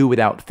you do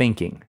without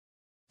thinking.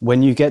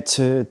 When you get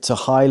to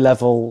high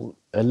level,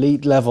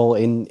 elite level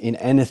in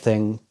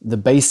anything, the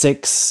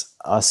basics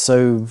are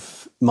so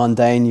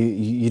mundane.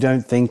 You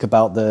don't think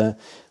about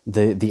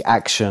the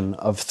action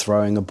of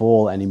throwing a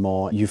ball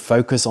anymore. You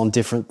focus on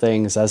different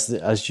things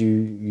as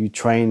you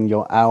train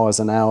your hours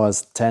and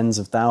hours, tens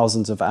of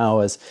thousands of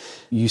hours.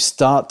 You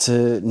start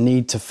to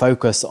need to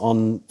focus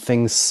on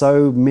things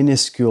so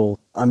minuscule.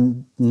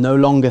 I'm no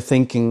longer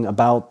thinking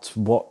about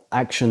what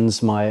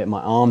actions my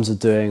arms are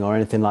doing or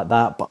anything like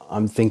that, but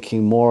I'm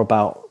thinking more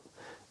about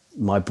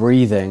my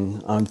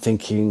breathing. I'm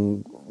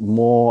thinking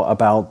more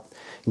about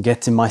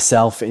getting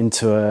myself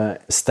into a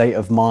state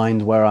of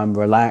mind where I'm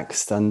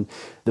relaxed, and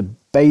the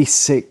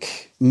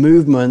basic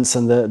movements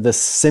and the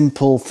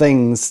simple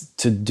things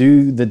to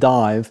do the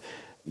dive,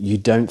 you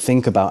don't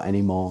think about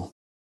anymore.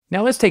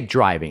 Now let's take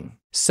driving.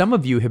 Some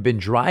of you have been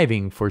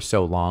driving for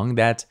so long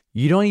that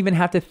you don't even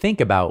have to think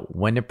about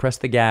when to press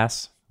the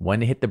gas,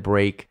 when to hit the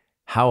brake,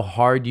 how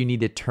hard you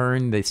need to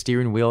turn the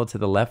steering wheel to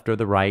the left or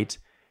the right.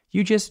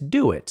 You just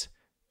do it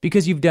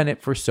because you've done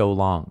it for so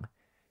long.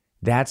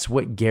 That's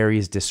what Gary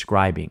is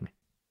describing.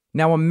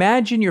 Now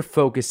imagine you're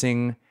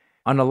focusing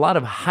on a lot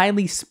of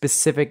highly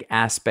specific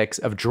aspects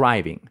of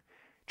driving,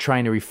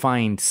 trying to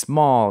refine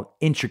small,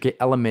 intricate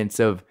elements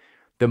of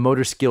the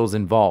motor skills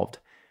involved.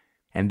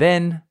 And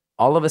then,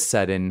 all of a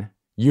sudden,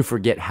 you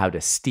forget how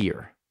to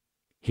steer.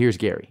 Here's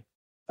Gary.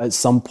 At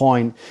some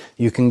point,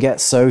 you can get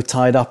so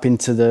tied up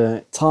into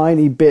the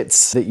tiny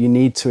bits that you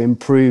need to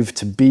improve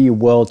to be a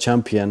world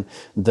champion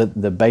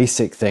that the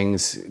basic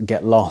things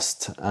get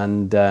lost,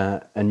 and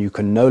you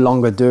can no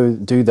longer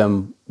do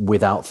them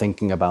without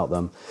thinking about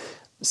them.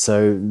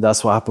 So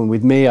that's what happened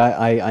with me.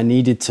 I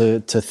needed to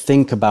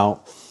think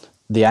about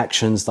the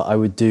actions that I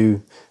would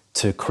do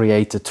to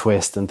create a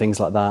twist and things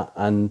like that.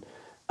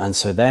 And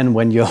so then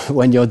when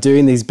you're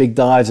doing these big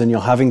dives and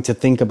you're having to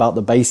think about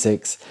the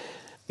basics,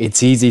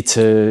 it's easy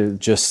to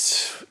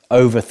just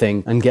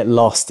overthink and get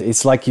lost.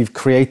 It's like you've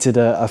created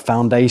a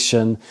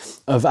foundation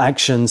of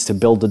actions to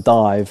build a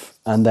dive,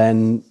 and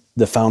then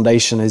the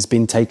foundation has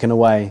been taken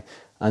away.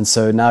 And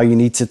so now you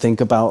need to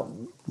think about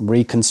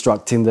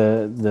reconstructing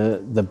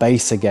the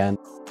base again.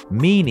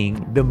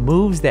 Meaning the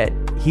moves that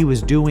he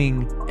was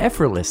doing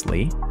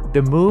effortlessly,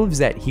 the moves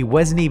that he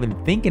wasn't even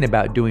thinking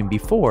about doing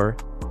before,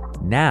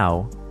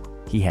 now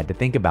he had to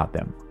think about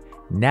them.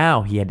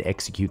 Now he had to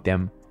execute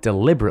them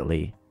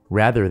deliberately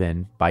rather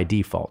than by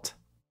default.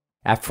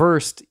 At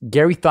first,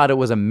 Gary thought it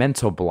was a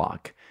mental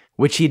block,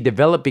 which he had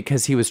developed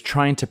because he was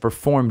trying to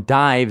perform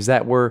dives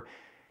that were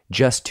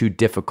just too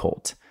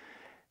difficult.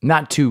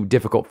 Not too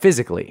difficult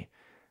physically,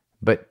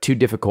 but too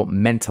difficult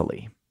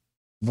mentally.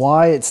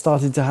 Why it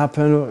started to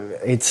happen,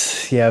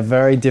 it's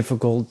very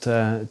difficult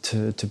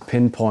to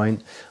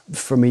pinpoint.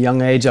 From a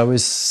young age, I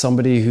was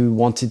somebody who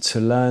wanted to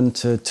learn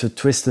to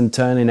twist and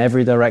turn in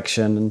every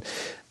direction. And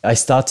I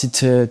started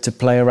to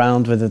play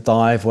around with a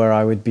dive where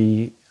I would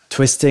be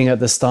twisting at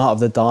the start of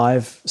the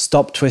dive,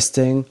 stop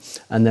twisting,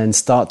 and then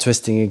start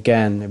twisting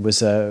again. It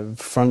was a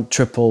front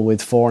triple with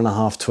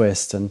 4.5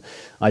 twists, and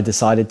I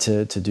decided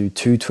to do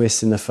 2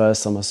 twists in the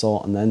first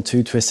somersault and then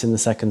 2 twists in the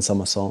second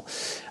somersault.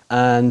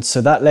 And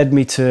so that led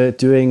me to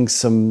doing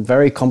some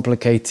very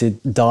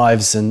complicated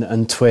dives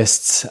and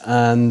twists.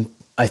 And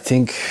I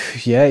think,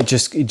 it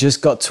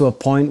just got to a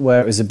point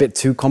where it was a bit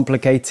too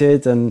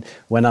complicated. And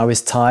when I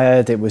was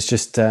tired, it was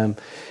just,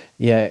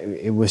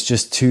 it was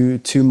just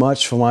too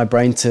much for my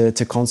brain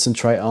to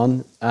concentrate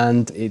on.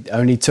 And it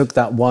only took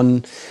that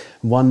one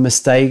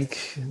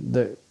mistake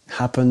that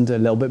happened a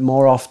little bit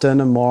more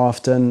often.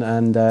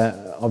 And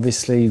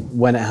obviously,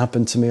 when it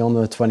happened to me on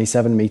the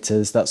 27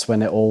 meters, that's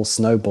when it all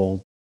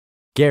snowballed.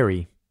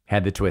 Gary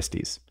had the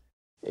Twisties.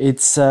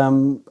 It's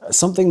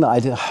something that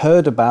I'd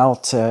heard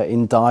about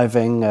in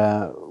diving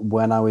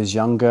when I was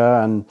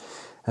younger,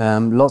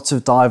 and lots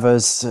of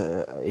divers,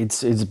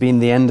 it's been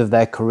the end of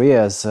their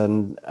careers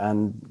and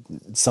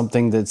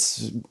something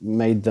that's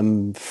made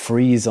them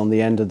freeze on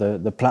the end of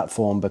the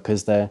platform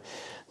because they're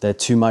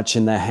too much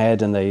in their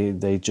head, and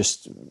they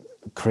just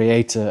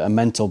create a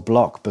mental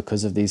block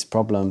because of these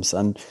problems.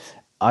 And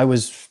I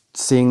was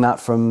seeing that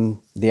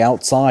from the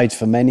outside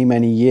for many,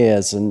 many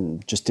years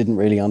and just didn't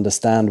really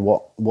understand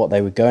what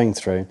they were going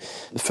through.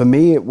 For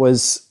me, it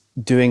was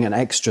doing an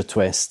extra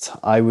twist.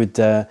 I would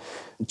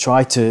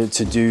try to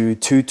do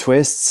 2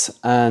 twists,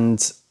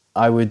 and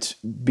I would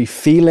be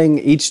feeling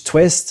each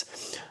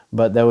twist,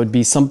 but there would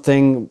be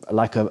something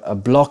like a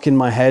block in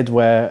my head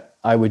where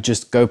I would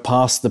just go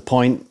past the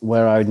point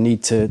where I would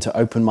need to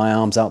open my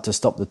arms out to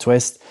stop the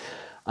twist.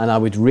 And I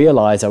would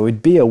realize, I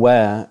would be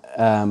aware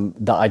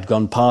that I'd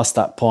gone past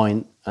that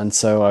point. And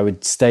so I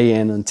would stay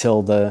in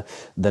until the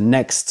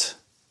next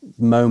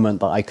moment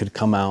that I could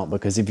come out.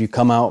 Because if you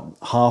come out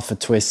half a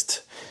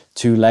twist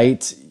too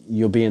late,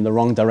 you'll be in the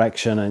wrong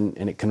direction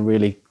and it can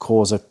really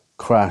cause a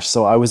crash.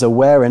 So I was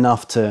aware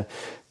enough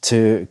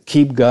to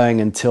keep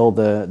going until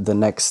the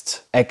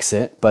next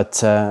exit,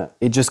 but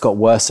it just got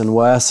worse and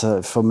worse.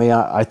 For me,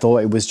 I thought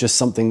it was just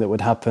something that would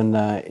happen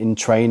in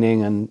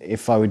training, and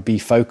if I would be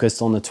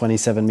focused on the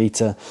 27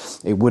 meter,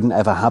 it wouldn't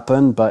ever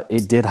happen, but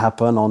it did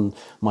happen on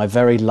my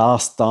very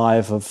last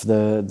dive of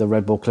the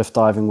Red Bull Cliff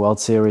Diving World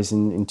Series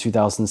in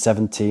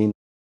 2017.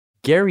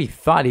 Gary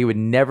thought he would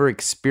never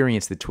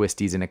experience the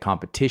Twisties in a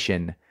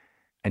competition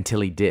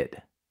until he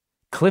did.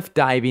 Cliff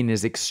diving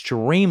is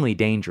extremely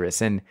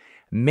dangerous, and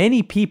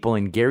many people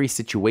in Gary's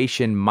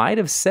situation might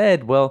have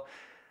said, well,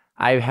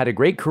 I've had a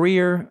great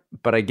career,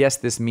 but I guess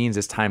this means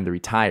it's time to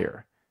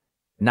retire.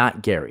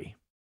 Not Gary.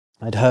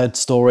 I'd heard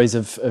stories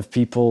of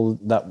people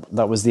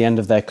that was the end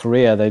of their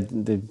career.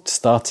 They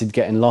started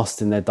getting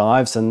lost in their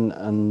dives and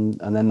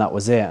then that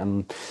was it.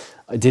 And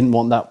I didn't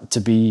want that to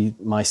be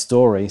my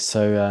story.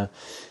 So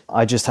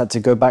I just had to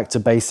go back to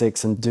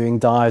basics and doing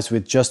dives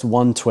with just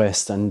 1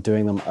 twist and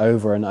doing them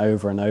over and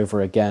over and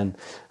over again,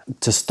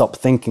 to stop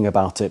thinking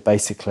about it,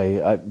 basically.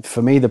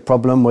 For me, the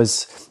problem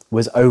was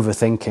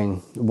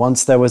overthinking.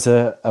 Once there was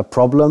a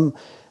problem,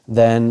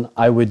 then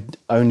I would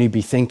only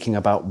be thinking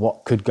about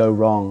what could go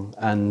wrong.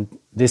 And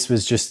this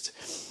was just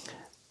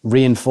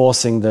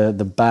reinforcing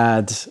the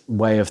bad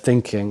way of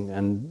thinking.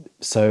 And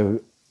so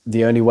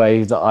the only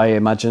way that I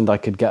imagined I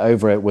could get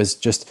over it was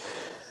just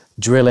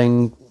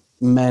drilling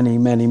many,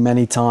 many,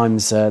 many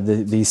times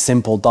these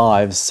simple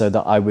dives so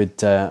that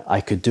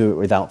I could do it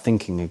without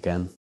thinking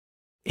again.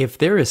 If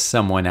there is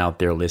someone out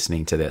there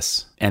listening to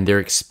this and they're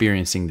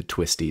experiencing the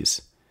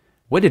Twisties,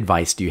 What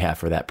advice do you have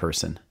for that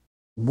person?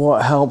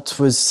 What helped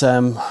was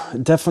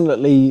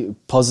definitely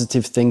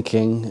positive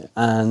thinking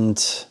and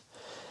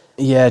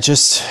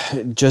just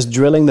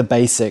drilling the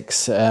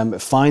basics,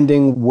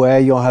 finding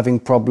where you're having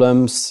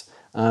problems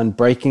and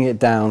breaking it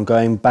down,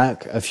 going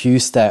back a few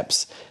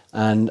steps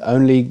and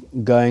only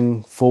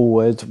going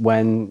forward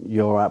when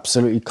you're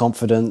absolutely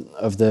confident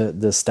of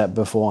the step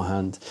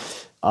beforehand.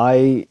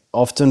 I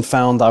often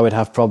found I would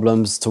have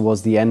problems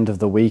towards the end of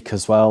the week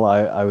as well.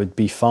 I would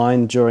be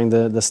fine during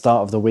the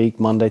start of the week,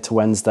 Monday to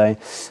Wednesday.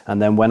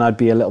 And then when I'd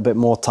be a little bit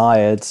more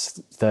tired,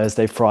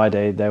 Thursday,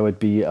 Friday, there would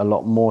be a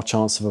lot more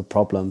chance of a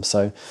problem.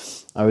 So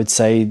I would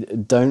say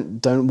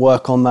don't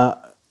work on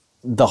that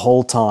the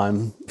whole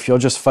time. If you're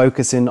just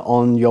focusing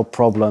on your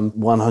problem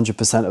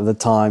 100% of the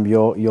time,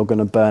 you're going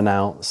to burn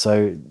out.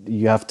 So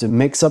you have to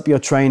mix up your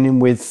training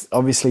with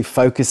obviously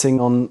focusing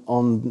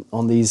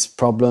on these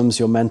problems,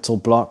 your mental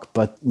block,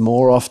 but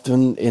more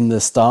often in the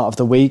start of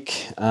the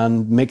week,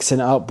 and mixing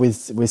it up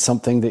with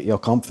something that you're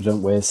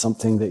confident with,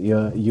 something that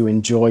you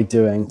enjoy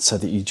doing, so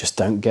that you just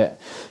don't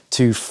get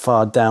too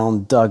far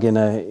down, dug in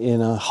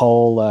a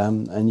hole,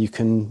 and you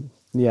can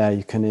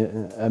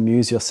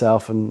amuse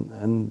yourself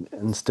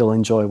and still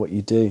enjoy what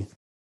you do.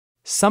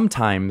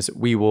 Sometimes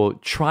we will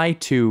try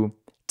to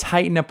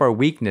tighten up our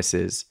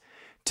weaknesses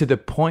to the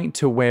point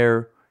to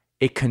where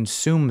it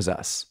consumes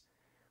us.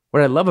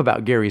 What I love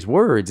about Gary's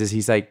words is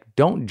he's like,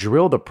 don't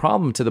drill the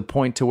problem to the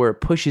point to where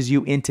it pushes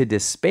you into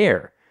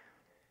despair.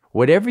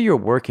 Whatever you're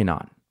working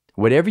on,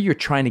 whatever you're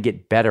trying to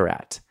get better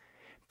at,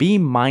 be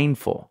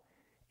mindful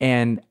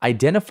and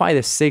identify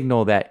the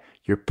signal that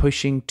you're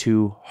pushing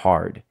too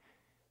hard.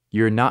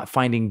 You're not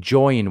finding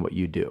joy in what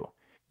you do.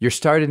 You're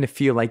starting to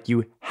feel like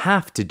you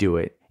have to do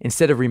it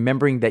instead of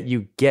remembering that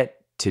you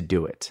get to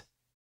do it.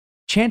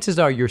 Chances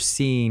are you're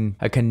seeing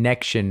a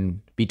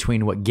connection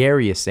between what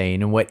Gary is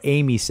saying and what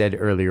Amy said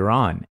earlier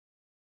on.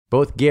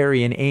 Both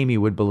Gary and Amy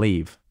would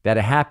believe that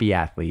a happy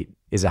athlete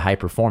is a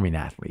high-performing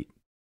athlete.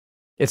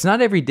 It's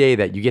not every day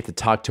that you get to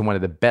talk to one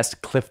of the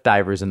best cliff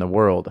divers in the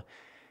world.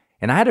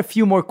 And I had a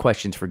few more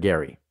questions for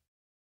Gary.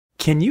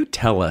 Can you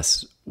tell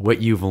us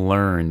what you've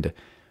learned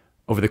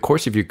over the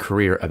course of your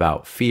career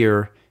about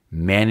fear,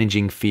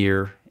 managing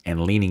fear,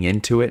 and leaning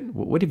into it?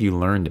 What have you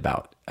learned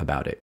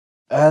about it?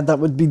 That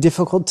would be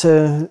difficult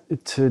to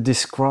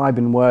describe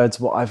in words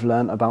what I've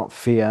learned about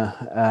fear.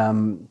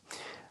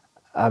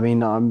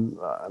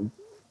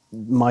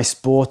 My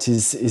sport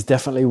is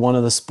definitely one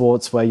of the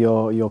sports where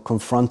you're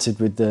confronted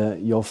with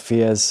your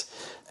fears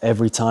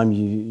every time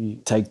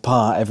you take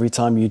part, every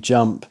time you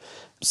jump.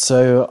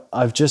 So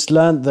I've just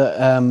learned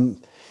that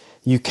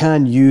you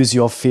can use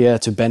your fear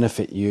to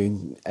benefit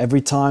you.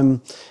 Every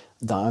time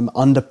that I'm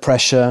under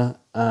pressure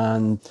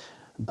and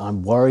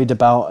I'm worried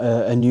about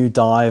a new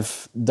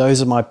dive,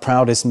 those are my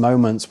proudest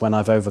moments when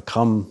I've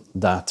overcome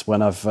that,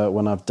 when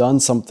I've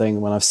done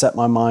something, when I've set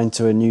my mind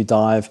to a new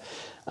dive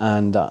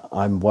and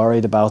I'm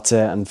worried about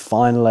it, and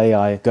finally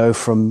I go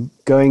from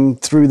going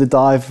through the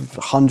dive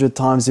 100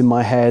 times in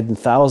my head and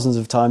thousands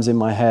of times in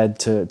my head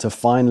to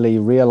finally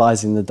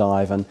realizing the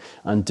dive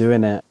and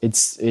doing it.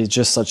 It's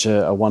just such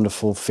a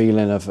wonderful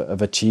feeling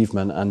of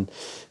achievement, and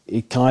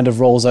it kind of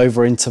rolls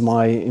over into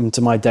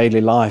my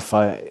daily life.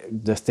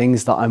 The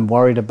things that I'm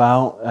worried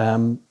about,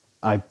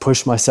 I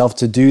push myself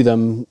to do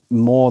them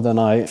more than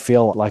I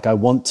feel like I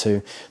want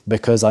to,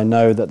 because I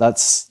know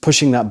that's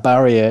pushing that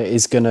barrier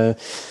is going to,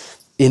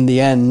 in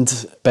the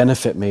end,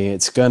 benefit me.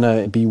 It's going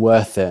to be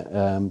worth it.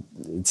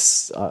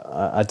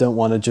 I don't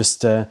want to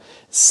just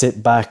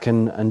sit back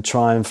and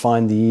try and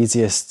find the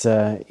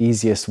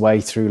easiest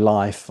way through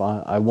life.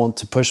 I want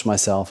to push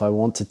myself. I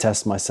want to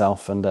test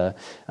myself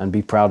and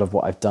be proud of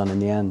what I've done in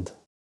the end.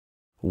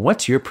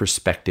 What's your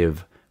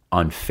perspective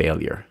on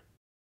failure?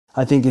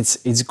 I think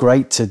it's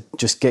great to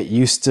just get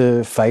used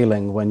to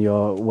failing when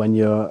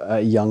you're at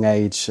a young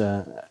age,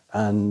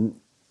 and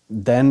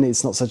then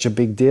it's not such a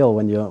big deal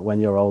when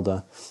you're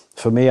older.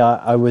 For me,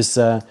 I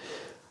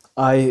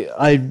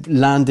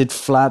landed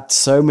flat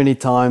so many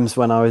times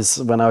when I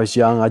was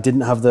young. I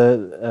didn't have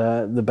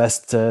the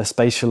best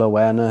spatial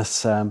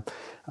awareness, and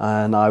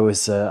I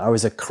was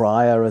a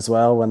crier as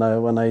well.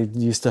 When I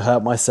used to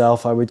hurt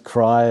myself, I would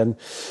cry, and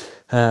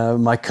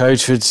my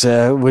coach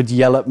would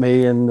yell at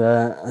me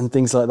and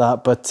things like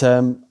that. But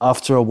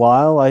after a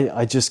while,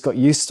 I just got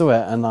used to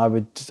it, and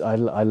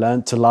I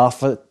learned to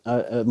laugh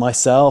at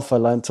myself. I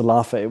learned to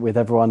laugh at it with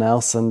everyone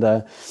else,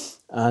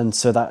 and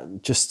so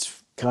that just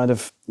kind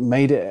of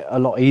made it a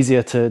lot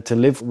easier to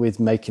live with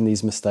making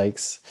these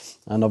mistakes.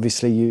 And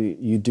obviously,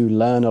 you do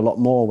learn a lot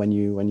more when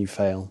you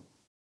fail.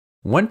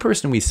 One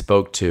person we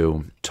spoke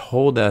to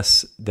told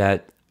us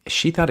that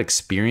she thought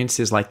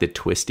experiences like the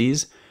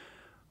Twisties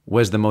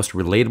was the most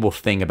relatable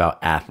thing about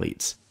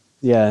athletes.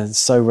 Yeah, it's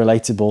so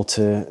relatable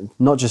to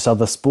not just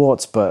other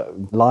sports,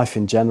 but life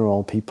in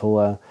general. People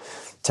are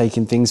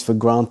taking things for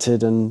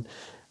granted and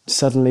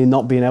suddenly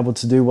not being able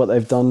to do what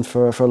they've done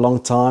for a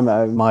long time.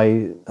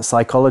 My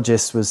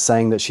psychologist was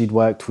saying that she'd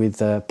worked with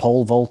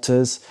pole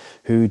vaulters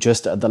who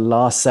just at the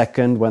last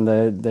second when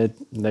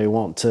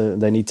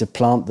they need to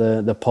plant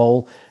the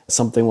pole,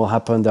 something will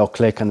happen, they'll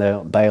click and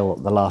they'll bail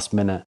at the last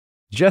minute.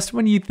 Just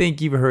when you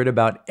think you've heard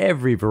about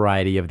every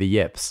variety of the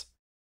yips.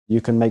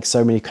 You can make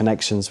so many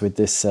connections with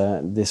this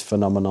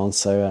phenomenon.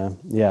 So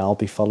I'll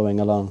be following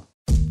along.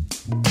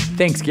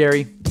 Thanks,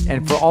 Gary.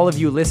 And for all of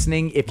you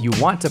listening, if you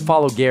want to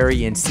follow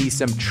Gary and see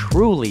some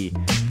truly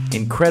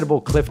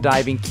incredible cliff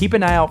diving, keep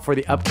an eye out for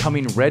the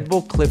upcoming Red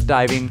Bull Cliff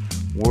Diving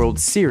World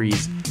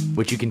Series,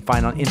 which you can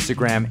find on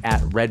Instagram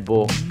at Red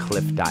Bull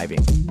Cliff Diving.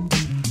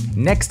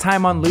 Next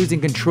time on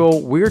Losing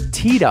Control, we're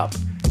teed up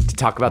to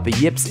talk about the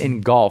yips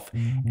in golf,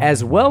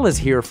 as well as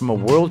hear from a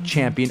world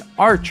champion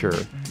archer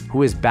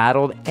who has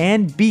battled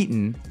and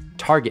beaten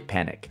target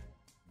panic.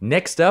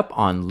 Next up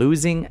on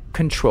Losing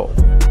Control.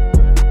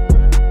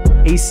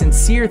 A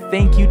sincere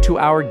thank you to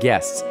our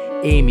guests,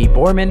 Amy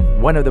Borman,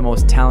 one of the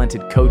most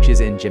talented coaches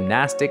in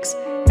gymnastics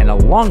and a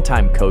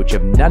longtime coach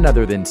of none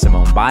other than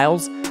Simone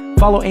Biles.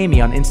 Follow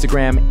Amy on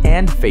Instagram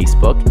and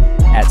Facebook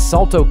at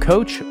Salto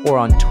Coach or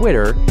on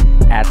Twitter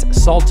at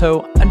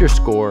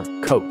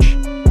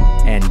Salto_coach.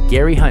 And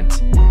Gary Hunt,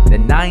 the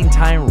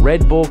 9-time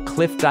Red Bull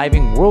Cliff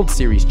Diving World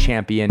Series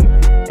champion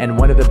and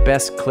one of the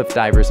best cliff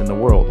divers in the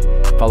world.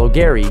 Follow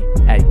Gary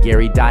at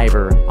Gary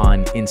Diver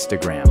on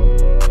Instagram.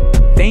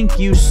 Thank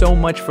you so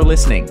much for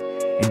listening,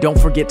 and don't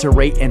forget to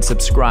rate and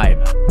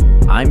subscribe.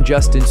 I'm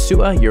Justin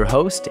Sua, your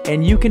host,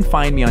 and you can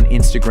find me on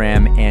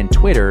Instagram and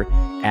Twitter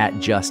at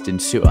Justin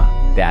Sua.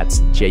 That's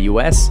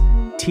JustinSua.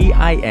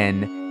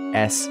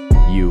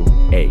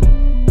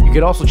 You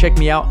could also check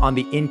me out on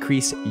the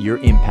Increase Your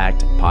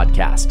Impact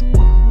podcast.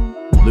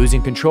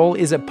 Losing Control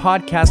is a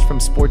podcast from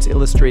Sports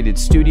Illustrated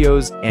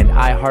Studios and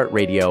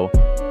iHeartRadio.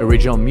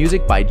 Original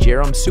music by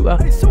Jerome Sua.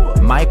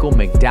 Michael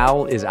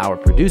McDowell is our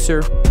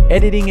producer.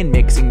 Editing and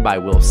mixing by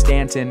Will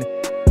Stanton.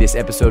 This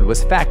episode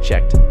was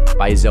fact-checked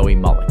by Zoe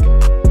Mullick.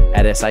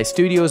 At SI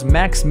Studios,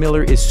 Max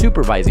Miller is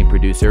supervising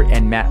producer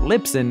and Matt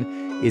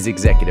Lipson is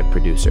executive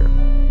producer.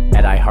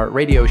 At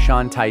iHeartRadio,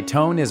 Sean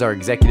Titone is our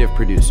executive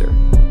producer.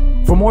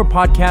 For more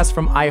podcasts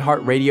from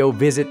iHeartRadio,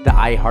 visit the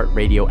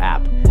iHeartRadio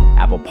app,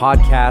 Apple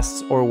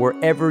Podcasts, or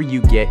wherever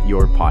you get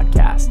your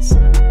podcasts.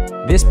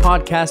 This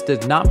podcast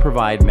does not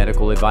provide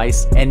medical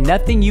advice, and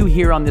nothing you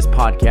hear on this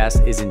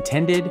podcast is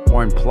intended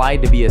or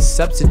implied to be a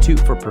substitute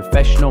for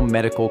professional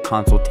medical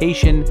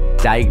consultation,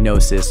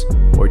 diagnosis,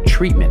 or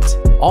treatment.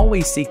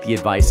 Always seek the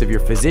advice of your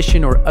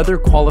physician or other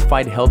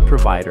qualified health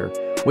provider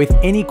with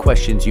any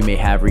questions you may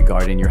have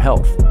regarding your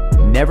health.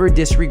 Never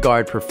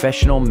disregard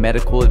professional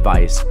medical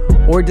advice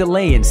or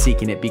delay in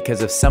seeking it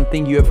because of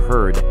something you have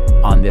heard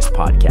on this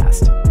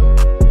podcast.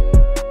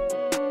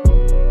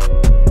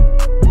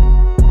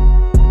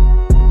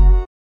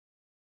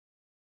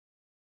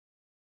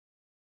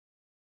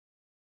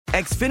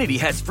 Xfinity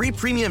has free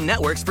premium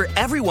networks for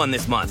everyone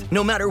this month,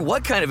 no matter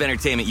what kind of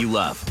entertainment you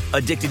love.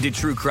 Addicted to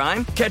true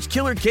crime? Catch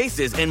killer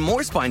cases and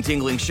more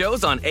spine-tingling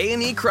shows on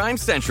A&E Crime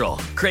Central.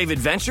 Crave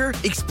adventure?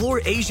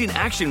 Explore Asian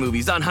action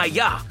movies on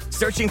Hi-Ya.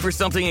 Searching for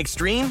something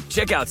extreme?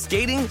 Check out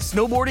skating,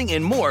 snowboarding,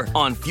 and more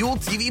on Fuel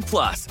TV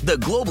Plus, the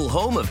global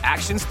home of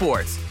action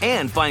sports.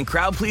 And find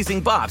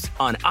crowd-pleasing bops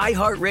on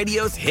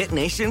iHeartRadio's Hit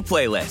Nation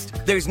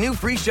playlist. There's new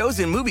free shows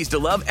and movies to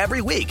love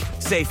every week.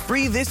 Say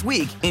free this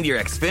week in your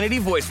Xfinity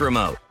voice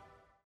remote.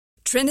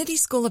 Trinity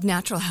School of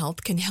Natural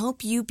Health can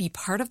help you be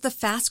part of the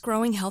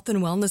fast-growing health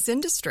and wellness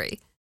industry.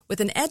 With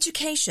an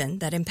education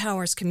that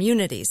empowers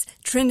communities,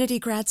 Trinity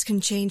grads can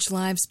change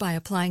lives by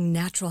applying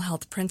natural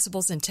health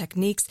principles and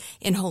techniques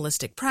in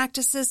holistic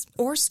practices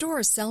or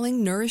stores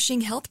selling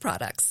nourishing health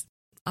products.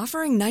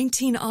 Offering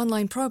 19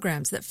 online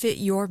programs that fit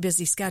your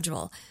busy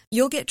schedule,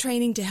 you'll get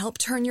training to help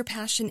turn your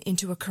passion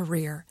into a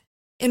career.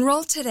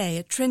 Enroll today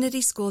at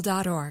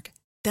trinityschool.org.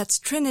 That's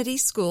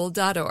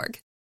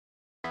trinityschool.org.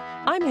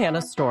 I'm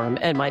Hannah Storm,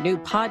 and my new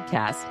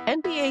podcast,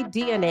 NBA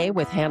DNA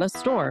with Hannah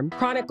Storm,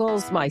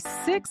 chronicles my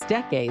 6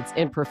 decades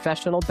in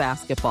professional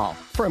basketball.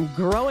 From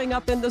growing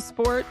up in the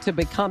sport to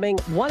becoming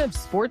one of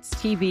sports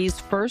TV's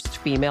first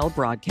female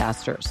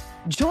broadcasters.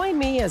 Join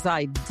me as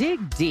I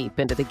dig deep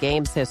into the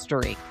game's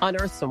history,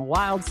 unearth some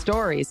wild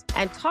stories,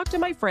 and talk to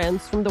my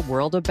friends from the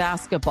world of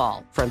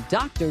basketball, from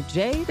Dr.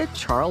 J to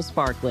Charles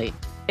Barkley.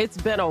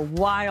 It's been a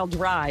wild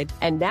ride,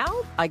 and now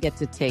I get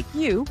to take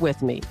you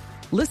with me.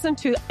 Listen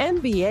to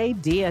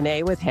NBA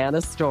DNA with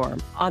Hannah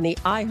Storm on the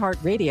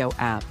iHeartRadio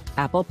app,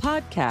 Apple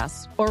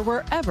Podcasts, or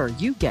wherever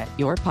you get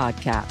your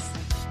podcasts.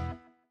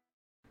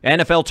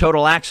 NFL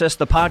Total Access,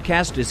 the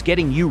podcast, is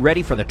getting you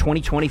ready for the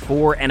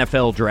 2024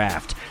 NFL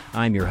Draft.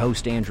 I'm your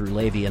host, Andrew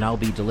Levy, and I'll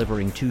be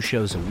delivering 2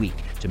 shows a week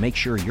to make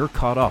sure you're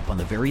caught up on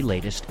the very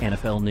latest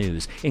NFL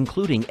news,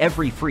 including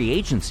every free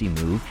agency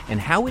move and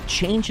how it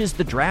changes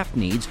the draft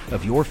needs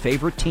of your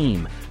favorite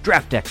team.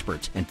 Draft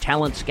experts and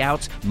talent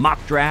scouts, mock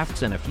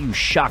drafts, and a few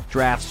shock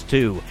drafts,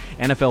 too.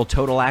 NFL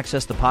Total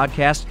Access, the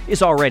podcast,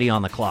 is already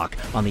on the clock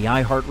on the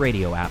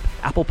iHeartRadio app,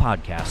 Apple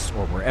Podcasts,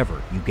 or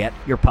wherever you get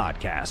your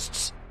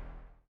podcasts.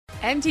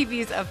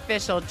 MTV's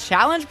official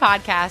Challenge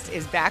podcast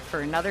is back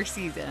for another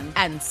season.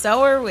 And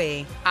so are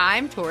we.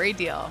 I'm Tori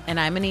Deal. And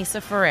I'm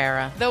Anissa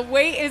Ferreira. The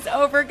wait is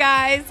over,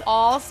 guys.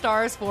 All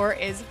Stars 4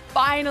 is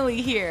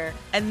finally here.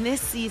 And this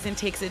season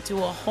takes it to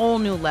a whole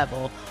new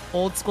level.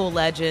 Old school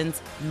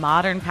legends,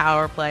 modern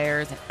power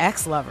players, and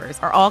ex-lovers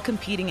are all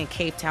competing in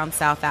Cape Town,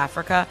 South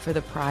Africa for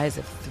the prize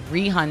of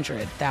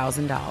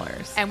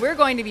 $300,000. And we're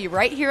going to be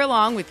right here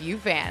along with you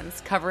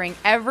fans, covering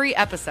every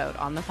episode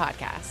on the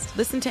podcast.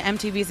 Listen to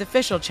MTV's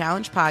official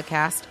Challenge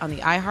podcast on the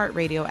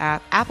iHeartRadio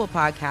app, Apple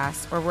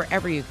Podcasts, or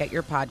wherever you get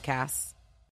your podcasts.